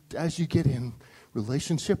you get in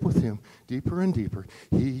relationship with him, deeper and deeper,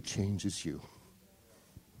 he changes you.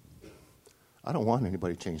 I don't want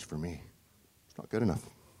anybody changed for me. It's not good enough.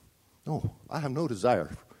 No, I have no desire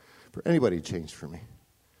for anybody to change for me.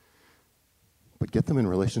 But get them in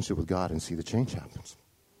relationship with God and see the change happens.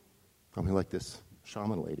 I mean, like this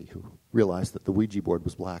shaman lady who realized that the Ouija board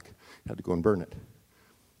was black, had to go and burn it.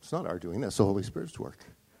 It's not our doing, that's the Holy Spirit's work.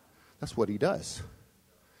 That's what he does.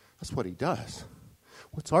 That's what he does.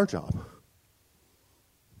 What's our job?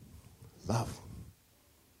 Love.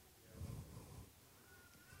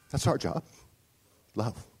 That's our job.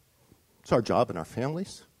 Love. What's our job in our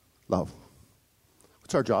families? Love.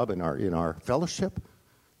 What's our job in our fellowship?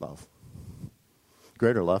 Love.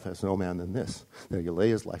 Greater love has no man than this, that he lay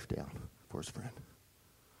his life down for his friend.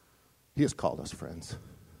 He has called us friends.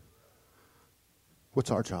 What's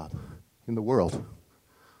our job in the world?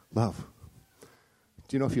 Love.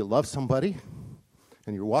 Do you know if you love somebody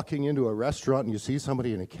and you're walking into a restaurant and you see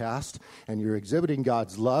somebody in a cast and you're exhibiting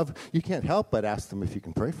God's love, you can't help but ask them if you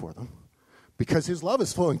can pray for them. Because his love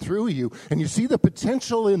is flowing through you and you see the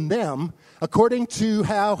potential in them according to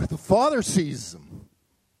how the Father sees them.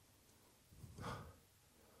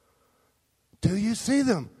 Do you see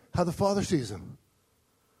them how the Father sees them?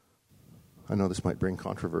 I know this might bring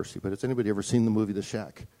controversy, but has anybody ever seen the movie The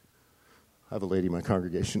Shack? I have a lady in my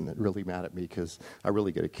congregation that's really mad at me because I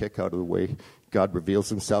really get a kick out of the way God reveals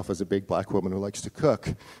himself as a big black woman who likes to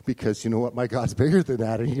cook. Because you know what? My God's bigger than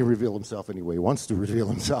that, and he can reveal himself any way he wants to reveal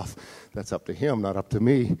himself. That's up to him, not up to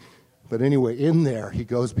me. But anyway, in there, he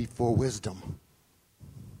goes before wisdom.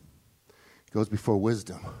 He goes before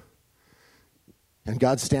wisdom. And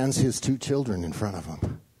God stands his two children in front of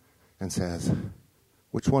him and says,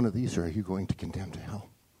 which one of these are you going to condemn to hell?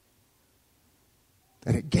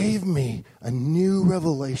 And it gave me a new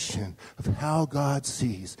revelation of how God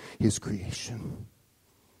sees his creation.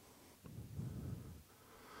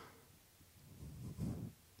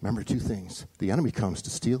 Remember two things. The enemy comes to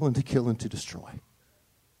steal and to kill and to destroy.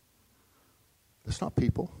 That's not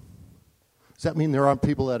people. Does that mean there aren't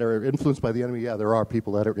people that are influenced by the enemy? Yeah, there are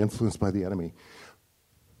people that are influenced by the enemy.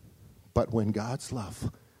 But when God's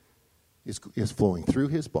love is flowing through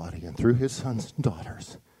his body and through his sons and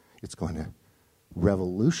daughters, it's going to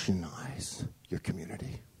revolutionize your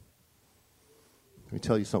community. Let me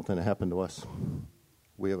tell you something that happened to us.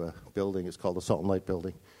 We have a building, it's called the Salt and Light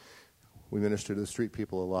Building. We minister to the street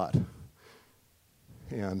people a lot.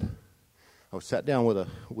 And I was sat down with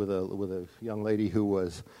a young lady who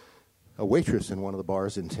was a waitress in one of the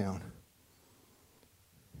bars in town.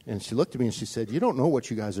 And she looked at me and she said, "You don't know what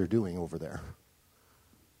you guys are doing over there."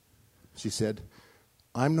 She said,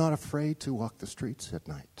 "I'm not afraid to walk the streets at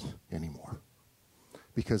night anymore.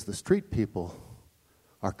 Because the street people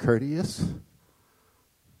are courteous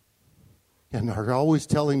and are always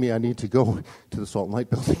telling me I need to go to the Salt and Light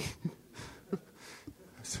Building."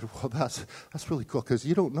 I said, "Well, that's really cool because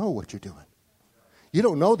you don't know what you're doing. You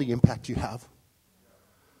don't know the impact you have.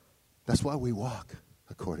 That's why we walk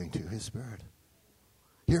according to his Spirit.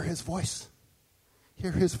 Hear his voice.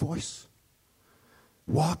 Hear his voice.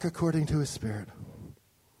 Walk according to his Spirit."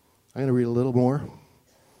 I'm going to read a little more.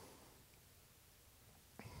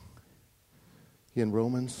 In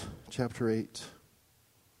Romans chapter 8.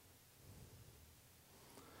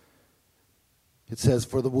 It says,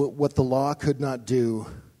 "For what the law could not do,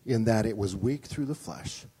 in that it was weak through the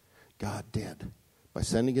flesh, God did. By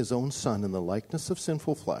sending his own Son in the likeness of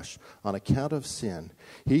sinful flesh, on account of sin,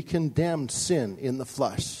 he condemned sin in the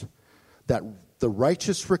flesh, that the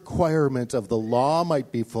righteous requirement of the law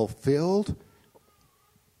might be fulfilled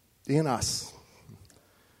in us,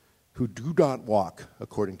 who do not walk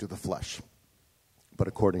according to the flesh, but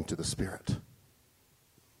according to the Spirit."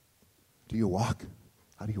 Do you walk?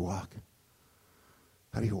 How do you walk?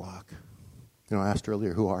 How do you walk? You know, I asked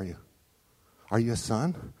earlier, who are you? Are you a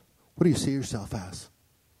son? What do you see yourself as?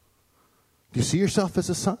 Do you see yourself as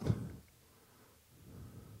a son?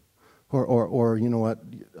 Or you know what?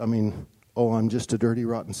 I mean, I'm just a dirty,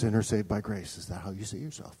 rotten sinner saved by grace. Is that how you see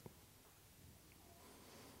yourself?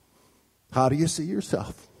 How do you see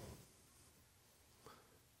yourself?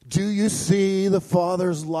 Do you see the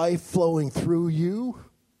Father's life flowing through you?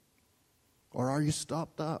 Or are you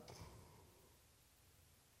stopped up?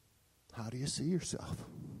 How do you see yourself?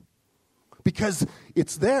 Because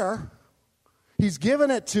it's there. He's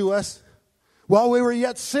given it to us. While we were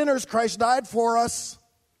yet sinners, Christ died for us.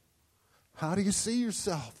 How do you see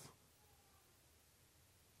yourself?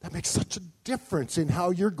 That makes such a difference in how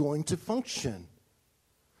you're going to function.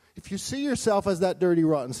 If you see yourself as that dirty,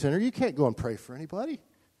 rotten sinner, you can't go and pray for anybody.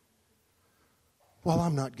 "Well,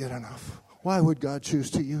 I'm not good enough. Why would God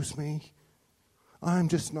choose to use me? I'm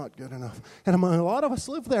just not good enough." And a lot of us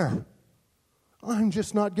live there. I'm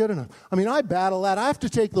just not good enough. I mean, I battle that. I have to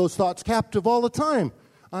take those thoughts captive all the time.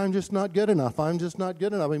 I'm just not good enough. I'm just not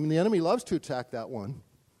good enough. I mean, the enemy loves to attack that one.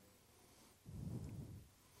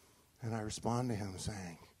 And I respond to him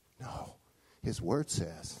saying, no, his word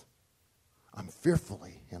says, I'm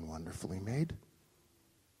fearfully and wonderfully made.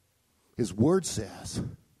 His word says,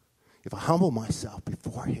 if I humble myself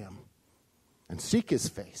before him and seek his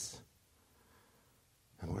face,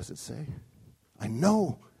 and what does it say? I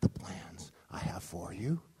know the plans I have for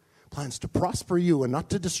you. Plans to prosper you and not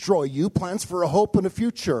to destroy you. Plans for a hope and a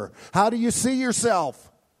future. How do you see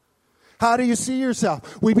yourself? How do you see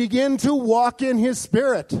yourself? We begin to walk in his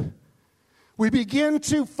Spirit. We begin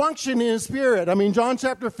to function in his Spirit. I mean, John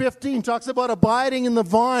chapter 15 talks about abiding in the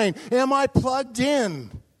vine. Am I plugged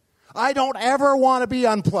in? I don't ever want to be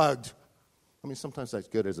unplugged. I mean, sometimes that's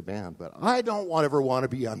good as a band, but I don't ever want to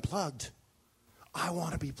be unplugged. I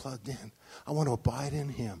want to be plugged in. I want to abide in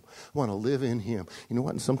him. I want to live in him. You know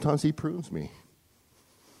what? And sometimes he prunes me.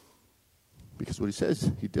 Because what he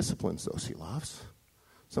says, he disciplines those he loves.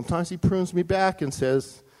 Sometimes he prunes me back and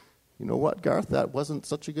says, you know what, Garth, that wasn't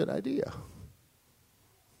such a good idea.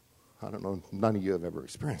 I don't know, none of you have ever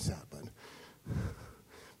experienced that, but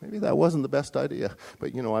maybe that wasn't the best idea.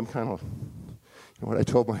 But, you know, I'm kind of, you know what I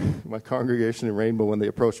told my congregation in Rainbow when they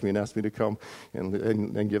approached me and asked me to come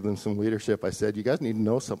and give them some leadership, I said, you guys need to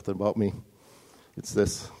know something about me. It's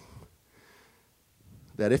this,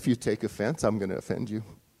 that if you take offense, I'm going to offend you.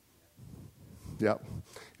 Yep.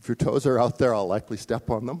 If your toes are out there, I'll likely step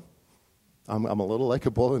on them. I'm a little like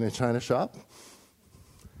a bull in a china shop.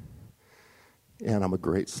 And I'm a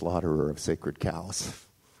great slaughterer of sacred cows.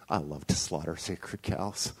 I love to slaughter sacred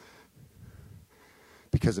cows.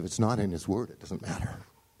 Because if it's not in his word, it doesn't matter.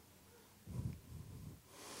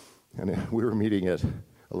 And we were meeting at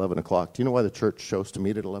 11 o'clock. Do you know why the church chose to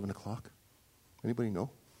meet at 11 o'clock? Anybody know?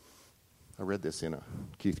 I read this in a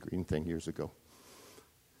Keith Green thing years ago.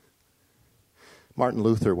 Martin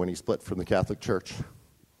Luther, when he split from the Catholic Church,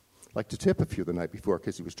 liked to tip a few the night before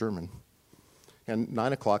because he was German. And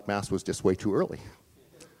 9 o'clock Mass was just way too early.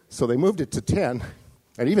 So they moved it to 10.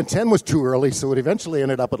 And even 10 was too early, so it eventually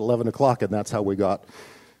ended up at 11 o'clock, and that's how we got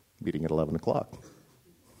meeting at 11 o'clock.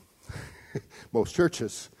 Most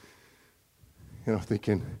churches, you know,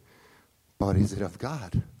 thinking, but is it of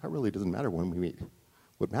God? That really doesn't matter when we meet.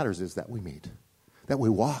 What matters is that we meet, that we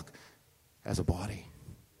walk as a body,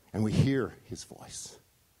 and we hear his voice.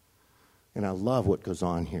 And I love what goes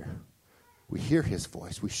on here. We hear his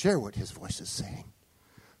voice. We share what his voice is saying.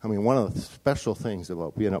 I mean, one of the special things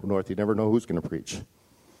about being up north, you never know who's going to preach.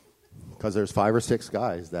 Because there's 5 or 6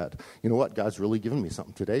 guys that, you know what, God's really given me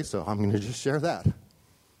something today, so I'm going to just share that.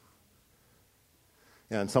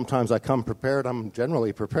 And sometimes I come prepared. I'm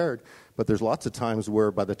generally prepared. But there's lots of times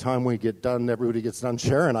where by the time we get done, everybody gets done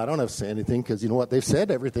sharing. I don't have to say anything because you know what? They've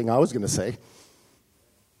said everything I was going to say.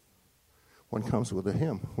 One comes with a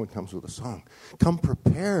hymn. One comes with a song. Come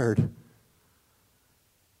prepared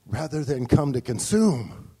rather than come to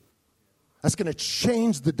consume. That's going to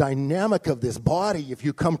change the dynamic of this body if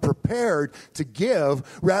you come prepared to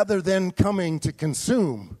give rather than coming to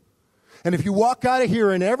consume. And if you walk out of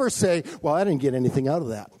here and ever say, well, I didn't get anything out of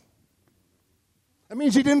that. That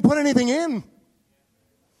means you didn't put anything in.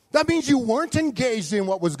 That means you weren't engaged in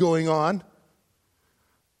what was going on.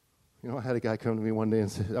 You know, I had a guy come to me one day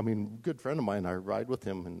and said, good friend of mine, I ride with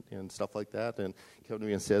him and stuff like that, and he came to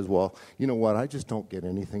me and says, well, you know what, I just don't get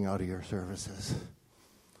anything out of your services.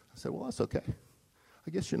 I said, well, that's okay.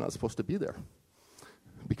 I guess you're not supposed to be there.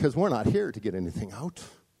 Because we're not here to get anything out.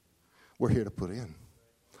 We're here to put in.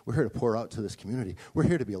 We're here to pour out to this community. We're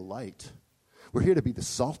here to be a light. We're here to be the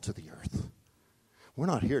salt of the earth. We're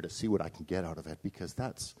not here to see what I can get out of it because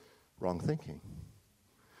that's wrong thinking.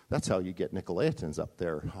 That's how you get Nicolaitans up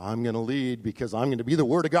there. I'm going to lead because I'm going to be the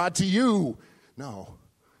word of God to you. No,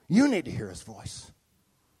 you need to hear his voice.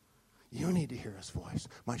 You need to hear his voice.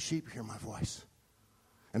 My sheep hear my voice.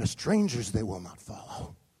 And as strangers they will not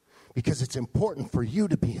follow. Because it's important for you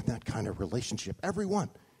to be in that kind of relationship. Everyone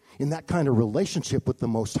in that kind of relationship with the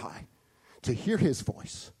Most High. To hear his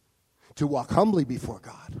voice. To walk humbly before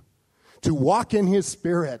God. To walk in his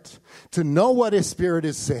Spirit, to know what his Spirit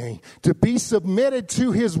is saying, to be submitted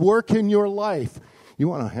to his work in your life. You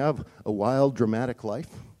want to have a wild, dramatic life?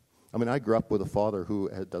 I grew up with a father who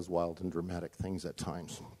does wild and dramatic things at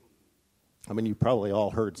times. You probably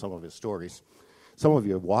all heard some of his stories. Some of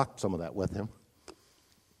you have walked some of that with him.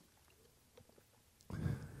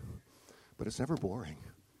 But it's never boring,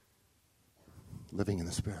 living in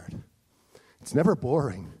the Spirit. It's never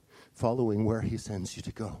boring, following where he sends you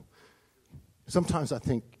to go. Sometimes I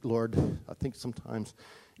think, Lord, sometimes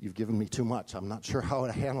you've given me too much. I'm not sure how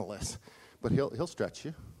to handle this. But he'll stretch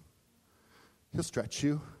you. He'll stretch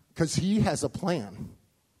you because he has a plan.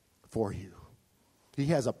 for you. He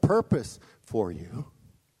has a purpose for you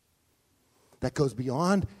that goes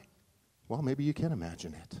beyond, well, maybe you can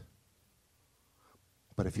imagine it.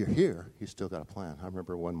 But if you're here, you still got a plan. I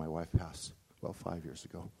remember when my wife passed, 5 years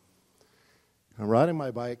ago. I'm riding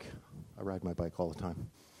my bike. I ride my bike all the time.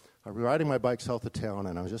 I was riding my bike south of town,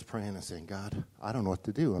 and I was just praying and saying, God, I don't know what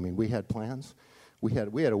to do. I mean, we had plans. We had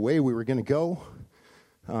a way we were going to go.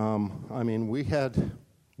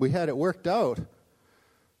 We had it worked out.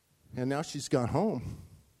 And now she's gone home.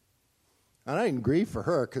 And I didn't grieve for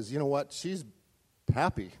her because, you know what? She's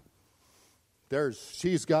happy.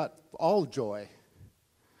 She's got all joy.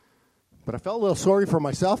 But I felt a little sorry for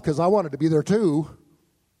myself because I wanted to be there too.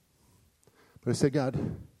 But I said, God,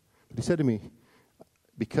 but he said to me,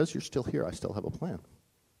 because you're still here, I still have a plan.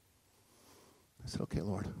 I said, okay,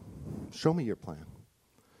 Lord, show me your plan.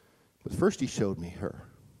 But first he showed me her.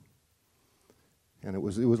 And it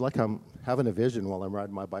was like I'm having a vision while I'm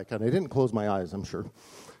riding my bike. And I didn't close my eyes, I'm sure.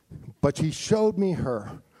 But he showed me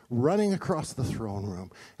her running across the throne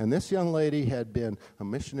room. And this young lady had been a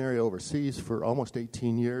missionary overseas for almost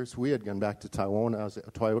 18 years. We had gone back to Taiwan as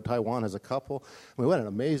a couple. We went an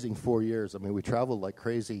amazing 4 years. I mean, we traveled like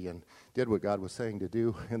crazy and did what God was saying to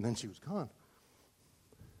do. And then she was gone.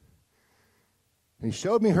 And he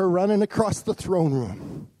showed me her running across the throne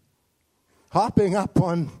room, hopping up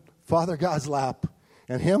on Father God's lap,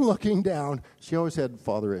 and him looking down. She always had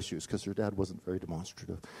father issues because her dad wasn't very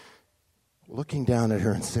demonstrative. Looking down at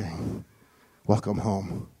her and saying, welcome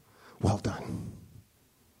home. Well done.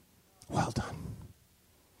 Well done.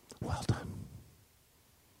 Well done.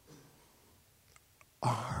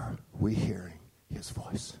 Are we hearing his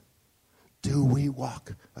voice? Do we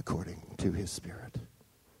walk according to his Spirit?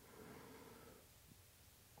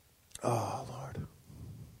 Oh, Lord.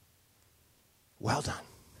 Well done.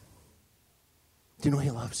 Do you know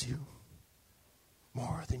he loves you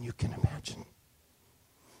more than you can imagine?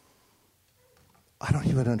 I don't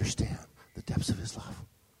even understand the depths of his love.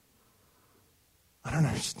 I don't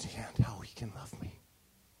understand how he can love me.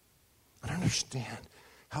 I don't understand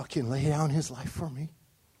how he can lay down his life for me.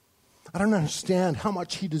 I don't understand how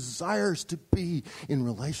much he desires to be in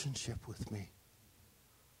relationship with me.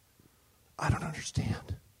 I don't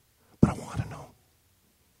understand, but I want to know.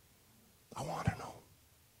 I want to know.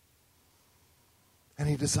 And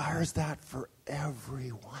he desires that for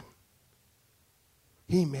everyone.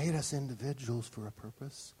 He made us individuals for a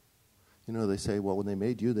purpose. You know, they say, well, when they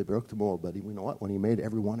made you, they broke the mold. But you know what? When he made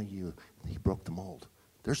every one of you, he broke the mold.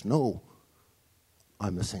 There's no,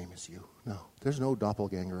 I'm the same as you. No, there's no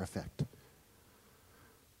doppelganger effect.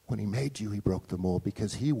 When he made you, he broke the mold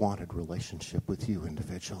because he wanted relationship with you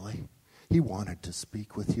individually. He wanted to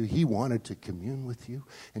speak with you. He wanted to commune with you.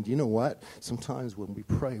 And you know what? Sometimes when we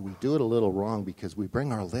pray, we do it a little wrong because we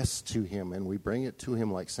bring our list to him and we bring it to him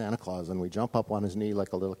like Santa Claus and we jump up on his knee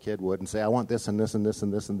like a little kid would and say, I want this and this and this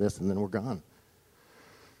and this and this, and then we're gone.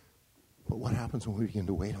 But what happens when we begin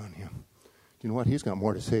to wait on him? Do you know what? He's got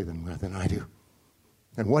more to say than I do.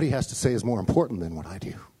 And what he has to say is more important than what I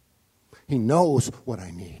do. He knows what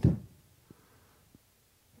I need.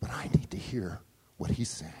 But I need to hear what he's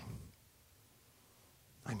saying.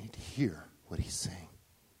 I need to hear what he's saying.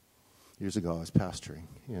 Years ago, I was pastoring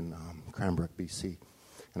in Cranbrook, BC,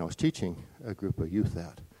 and I was teaching a group of youth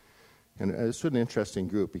that. And it's an interesting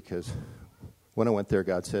group because when I went there,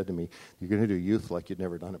 God said to me, you're going to do youth like you'd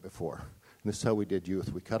never done it before. And this is how we did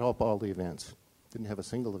youth. We cut up all the events. Didn't have a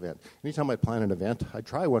single event. Anytime I'd plan an event, I'd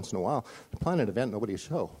try once in a while. I'd plan an event, nobody would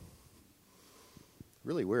show.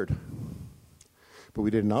 Really weird. But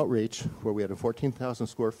we did an outreach where we had a 14,000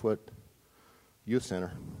 square foot youth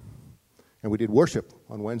center, and we did worship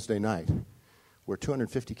on Wednesday night where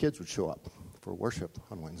 250 kids would show up for worship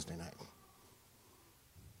on Wednesday night.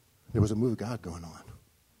 There was a move of God going on.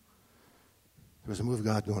 There was a move of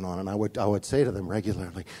God going on, and I would say to them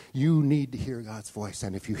regularly, you need to hear God's voice,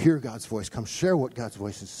 and if you hear God's voice, come share what God's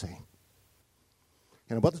voice is saying.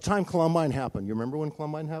 And about the time Columbine happened, you remember when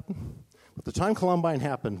Columbine happened? But the time Columbine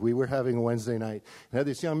happened, we were having a Wednesday night, and I had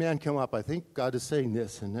this young man come up. I think God is saying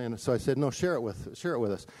this, and so I said, "No, share it with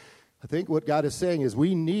us." I think what God is saying is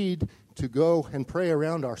we need to go and pray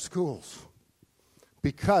around our schools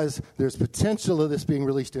because there's potential of this being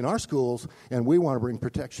released in our schools, and we want to bring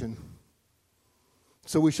protection.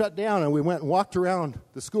 So we shut down and we went and walked around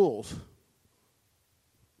the schools,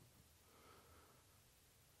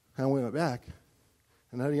 and we went back,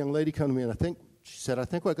 and I had a young lady come to me, and she said, I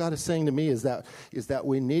think what God is saying to me is that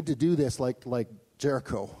we need to do this like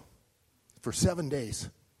Jericho for 7 days.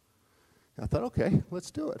 And I thought, okay, let's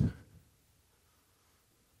do it.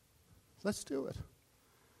 Let's do it.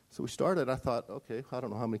 So we started. I thought, okay, I don't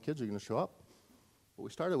know how many kids are going to show up. But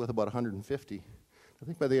we started with about 150. I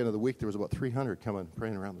think by the end of the week, there was about 300 coming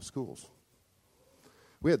praying around the schools.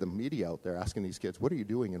 We had the media out there asking these kids, what are you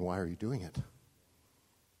doing and why are you doing it?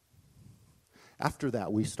 After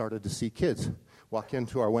that, we started to see kids walk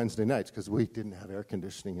into our Wednesday nights because we didn't have air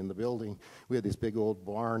conditioning in the building. We had this big old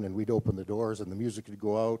barn, and we'd open the doors, and the music would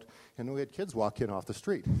go out, and we had kids walk in off the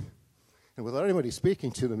street. And without anybody speaking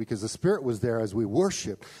to them, because the Spirit was there as we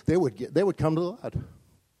worshiped, they would come to the Lord.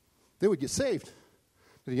 They would get saved.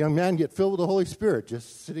 The young man get filled with the Holy Spirit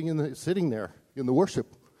just sitting there in the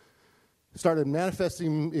worship. Started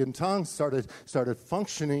manifesting in tongues, started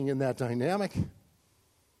functioning in that dynamic. I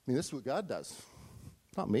mean, this is what God does.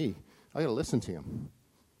 Not me. I got to listen to him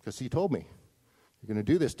because he told me, you're going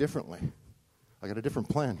to do this differently. I got a different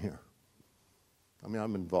plan here. I mean,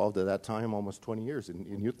 I'm involved at that time almost 20 years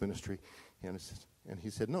in youth ministry. And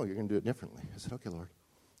he said, no, you're going to do it differently. I said, okay, Lord,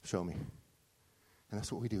 show me. And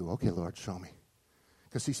that's what we do. Okay, Lord, show me.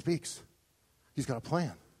 Because he speaks. He's got a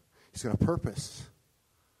plan. He's got a purpose.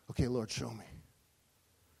 Okay, Lord, show me.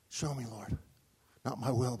 Show me, Lord. Not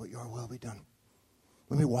my will, but your will be done.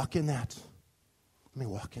 Let me walk in that. Let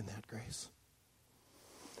me walk in that grace.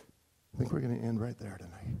 I think we're going to end right there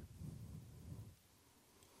tonight.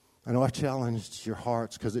 I know I've challenged your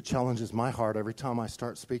hearts because it challenges my heart every time I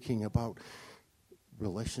start speaking about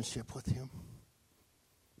relationship with him.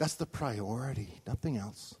 That's the priority, nothing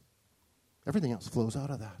else. Everything else flows out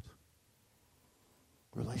of that.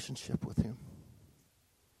 Relationship with him.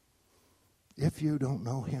 If you don't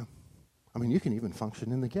know him, I mean, you can even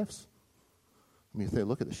function in the gifts. I mean, if they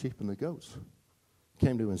look at the sheep and the goats,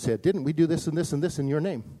 came to him and said, didn't we do this and this and this in your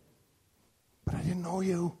name? But I didn't know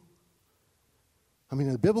you. I mean,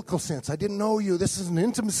 in the biblical sense, I didn't know you. This is an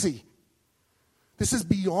intimacy. This is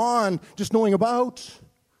beyond just knowing about.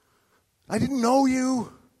 I didn't know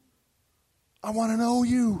you. I want to know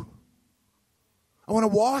you. I want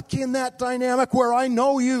to walk in that dynamic where I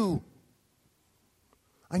know you.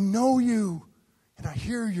 I know you, and I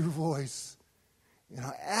hear your voice, and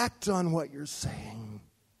I act on what you're saying,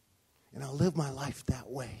 and I'll live my life that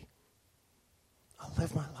way. I'll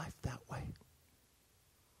live my life that way.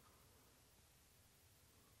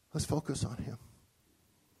 Let's focus on him.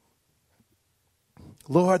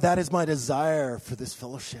 Lord, that is my desire for this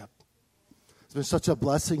fellowship. It's been such a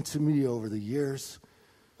blessing to me over the years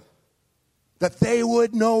that they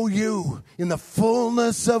would know you in the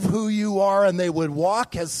fullness of who you are, and they would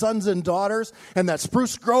walk as sons and daughters, and that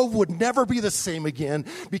Spruce Grove would never be the same again,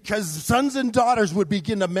 because sons and daughters would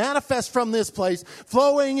begin to manifest from this place,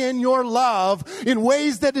 flowing in your love in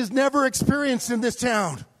ways that is never experienced in this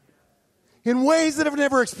town. In ways that have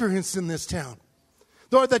never experienced in this town.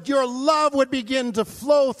 Lord, that your love would begin to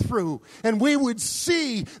flow through, and we would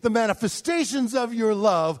see the manifestations of your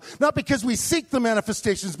love, not because we seek the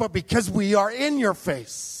manifestations, but because we are in your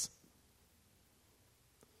face.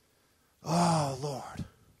 Oh, Lord,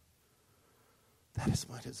 that is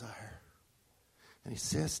my desire. And he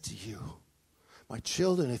says to you, my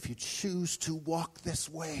children, if you choose to walk this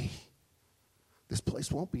way, this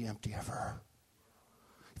place won't be empty ever.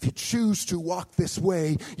 If you choose to walk this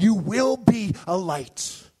way, you will be a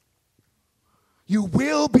light. You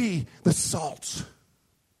will be the salt.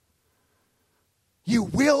 You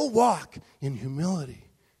will walk in humility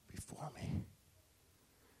before me.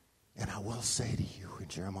 And I will say to you in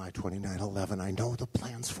Jeremiah 29:11, I know the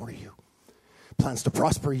plans for you. Plans to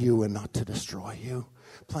prosper you and not to destroy you.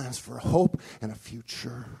 Plans for hope and a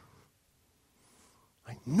future.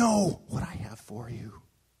 I know what I have for you.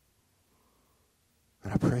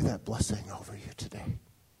 And I pray that blessing over you today.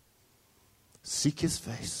 Seek his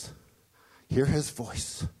face. Hear his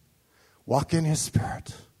voice. Walk in his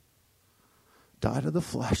spirit. Die to the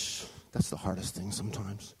flesh. That's the hardest thing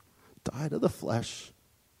sometimes. Die to the flesh.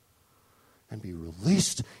 And be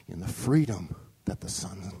released in the freedom that the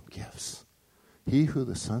Son gives. He who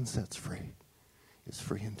the Son sets free is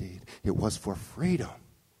free indeed. It was for freedom.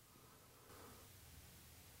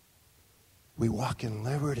 We walk in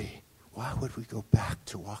liberty. Why would we go back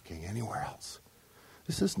to walking anywhere else?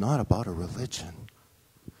 This is not about a religion.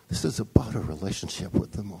 This is about a relationship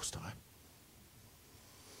with the Most High.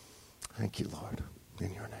 Thank you, Lord,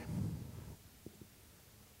 in your name.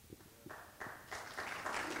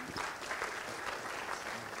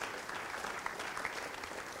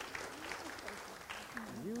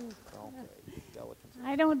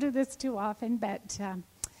 I don't do this too often, but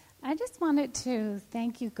I just wanted to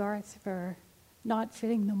thank you, Garth, for not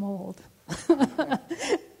fitting the mold.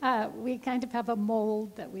 We kind of have a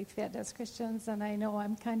mold that we fit as Christians, and I know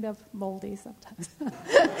I'm kind of moldy sometimes.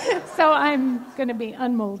 So I'm going to be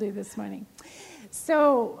unmoldy this morning.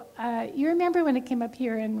 So you remember when I came up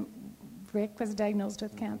here and Rick was diagnosed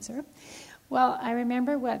with cancer. Well, I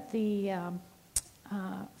remember what the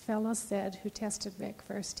fellow said who tested Rick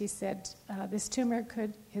first. He said, this tumor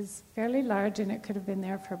is fairly large and it could have been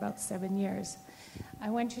there for about 7 years. I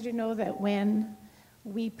want you to know that when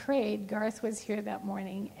we prayed, Garth was here that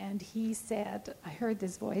morning, and he said, I heard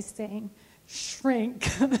this voice saying, shrink,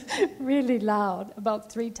 really loud,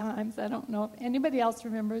 about 3 times. I don't know if anybody else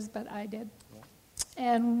remembers, but I did.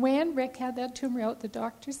 And when Rick had that tumor out, the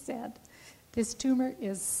doctor said, this tumor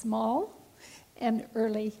is small and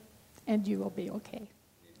early, and you will be okay.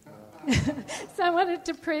 So I wanted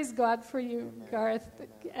to praise God for you, Garth.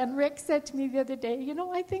 And Rick said to me the other day,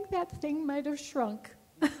 I think that thing might have shrunk.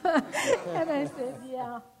 And I said,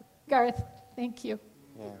 yeah. Garth, thank you.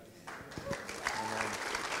 Yeah.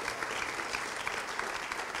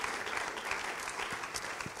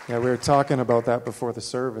 Yeah, we were talking about that before the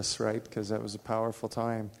service, right? Because that was a powerful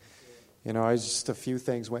time. Just a few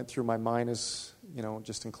things went through my mind as,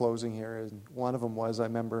 just in closing here. And one of them was, I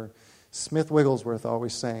remember Smith Wigglesworth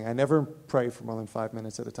always saying, I never pray for more than 5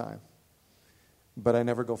 minutes at a time. But I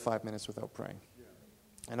never go 5 minutes without praying.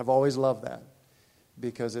 And I've always loved that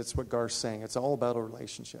because it's what Garth's saying. It's all about a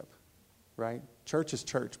relationship, right? Church is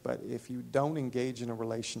church, but if you don't engage in a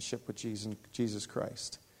relationship with Jesus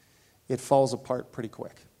Christ, it falls apart pretty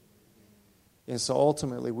quick. And so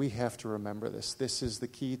ultimately, we have to remember this. This is the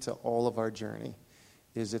key to all of our journey,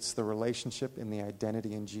 is it's the relationship and the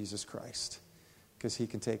identity in Jesus Christ, because he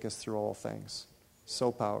can take us through all things.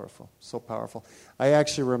 So powerful, so powerful. I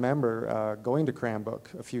actually remember going to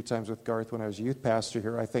Cranbrook a few times with Garth when I was youth pastor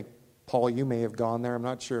here. I think, Paul, you may have gone there. I'm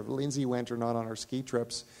not sure if Lindsay went or not on our ski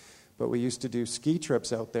trips, but we used to do ski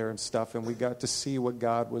trips out there and stuff, and we got to see what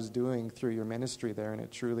God was doing through your ministry there, and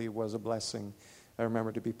it truly was a blessing. I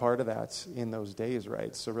remember to be part of that in those days,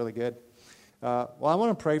 right? So really good. Well, I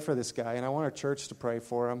want to pray for this guy, and I want our church to pray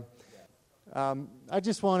for him. I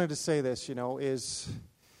just wanted to say this, is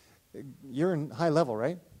you're in high level,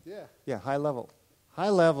 right? Yeah. Yeah, high level. High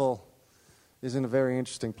level is in a very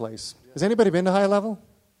interesting place. Yeah. Has anybody been to high level?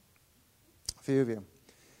 A few of you.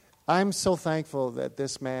 I'm so thankful that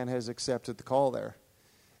this man has accepted the call there,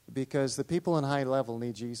 because the people in high level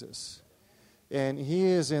need Jesus. And he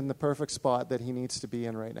is in the perfect spot that he needs to be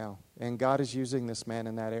in right now. And God is using this man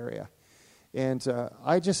in that area. And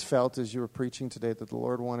I just felt as you were preaching today that the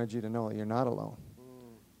Lord wanted you to know that you're not alone,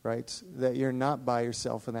 right? That you're not by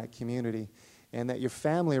yourself in that community, and that your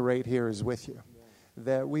family right here is with you.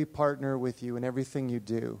 That we partner with you in everything you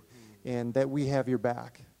do, and that we have your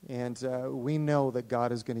back. And we know that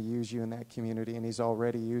God is going to use you in that community, and he's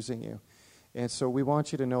already using you. And so we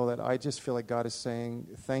want you to know that I just feel like God is saying,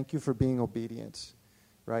 thank you for being obedient,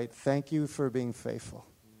 right? Thank you for being faithful.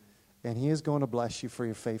 And he is going to bless you for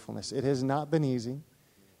your faithfulness. It has not been easy.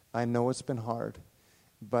 I know it's been hard.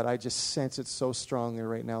 But I just sense it so strongly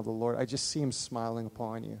right now, the Lord. I just see him smiling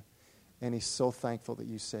upon you. And he's so thankful that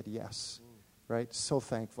you said yes, right? So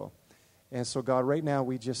thankful. And so, God, right now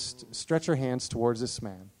we just stretch our hands towards this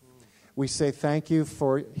man. We say thank you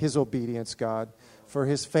for his obedience, God, for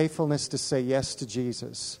his faithfulness to say yes to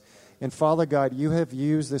Jesus. And Father God, you have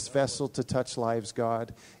used this vessel to touch lives,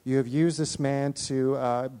 God. You have used this man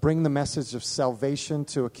to bring the message of salvation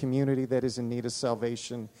to a community that is in need of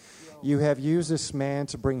salvation. You have used this man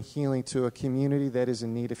to bring healing to a community that is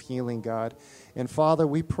in need of healing, God. And Father,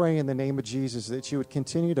 we pray in the name of Jesus that you would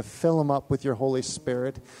continue to fill him up with your Holy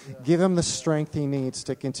Spirit. Give him the strength he needs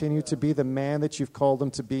to continue to be the man that you've called him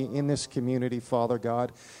to be in this community, Father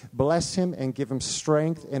God. Bless him and give him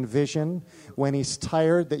strength and vision. When he's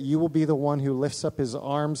tired, that you will be the one who lifts up his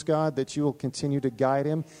arms, God, that you will continue to guide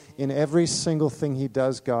him in every single thing he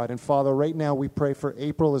does, God. And Father, right now we pray for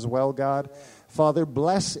April as well, God. Father,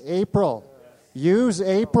 bless April. Use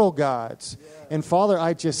April, God. And Father,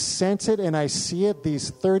 I just sense it and I see it. These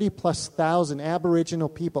 30,000+ Aboriginal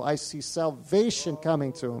people, I see salvation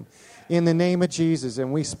coming to them in the name of Jesus.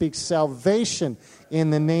 And we speak salvation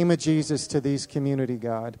in the name of Jesus to these community,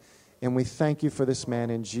 God. And we thank you for this man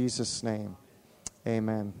in Jesus' name.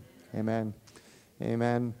 Amen. Amen.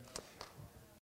 Amen.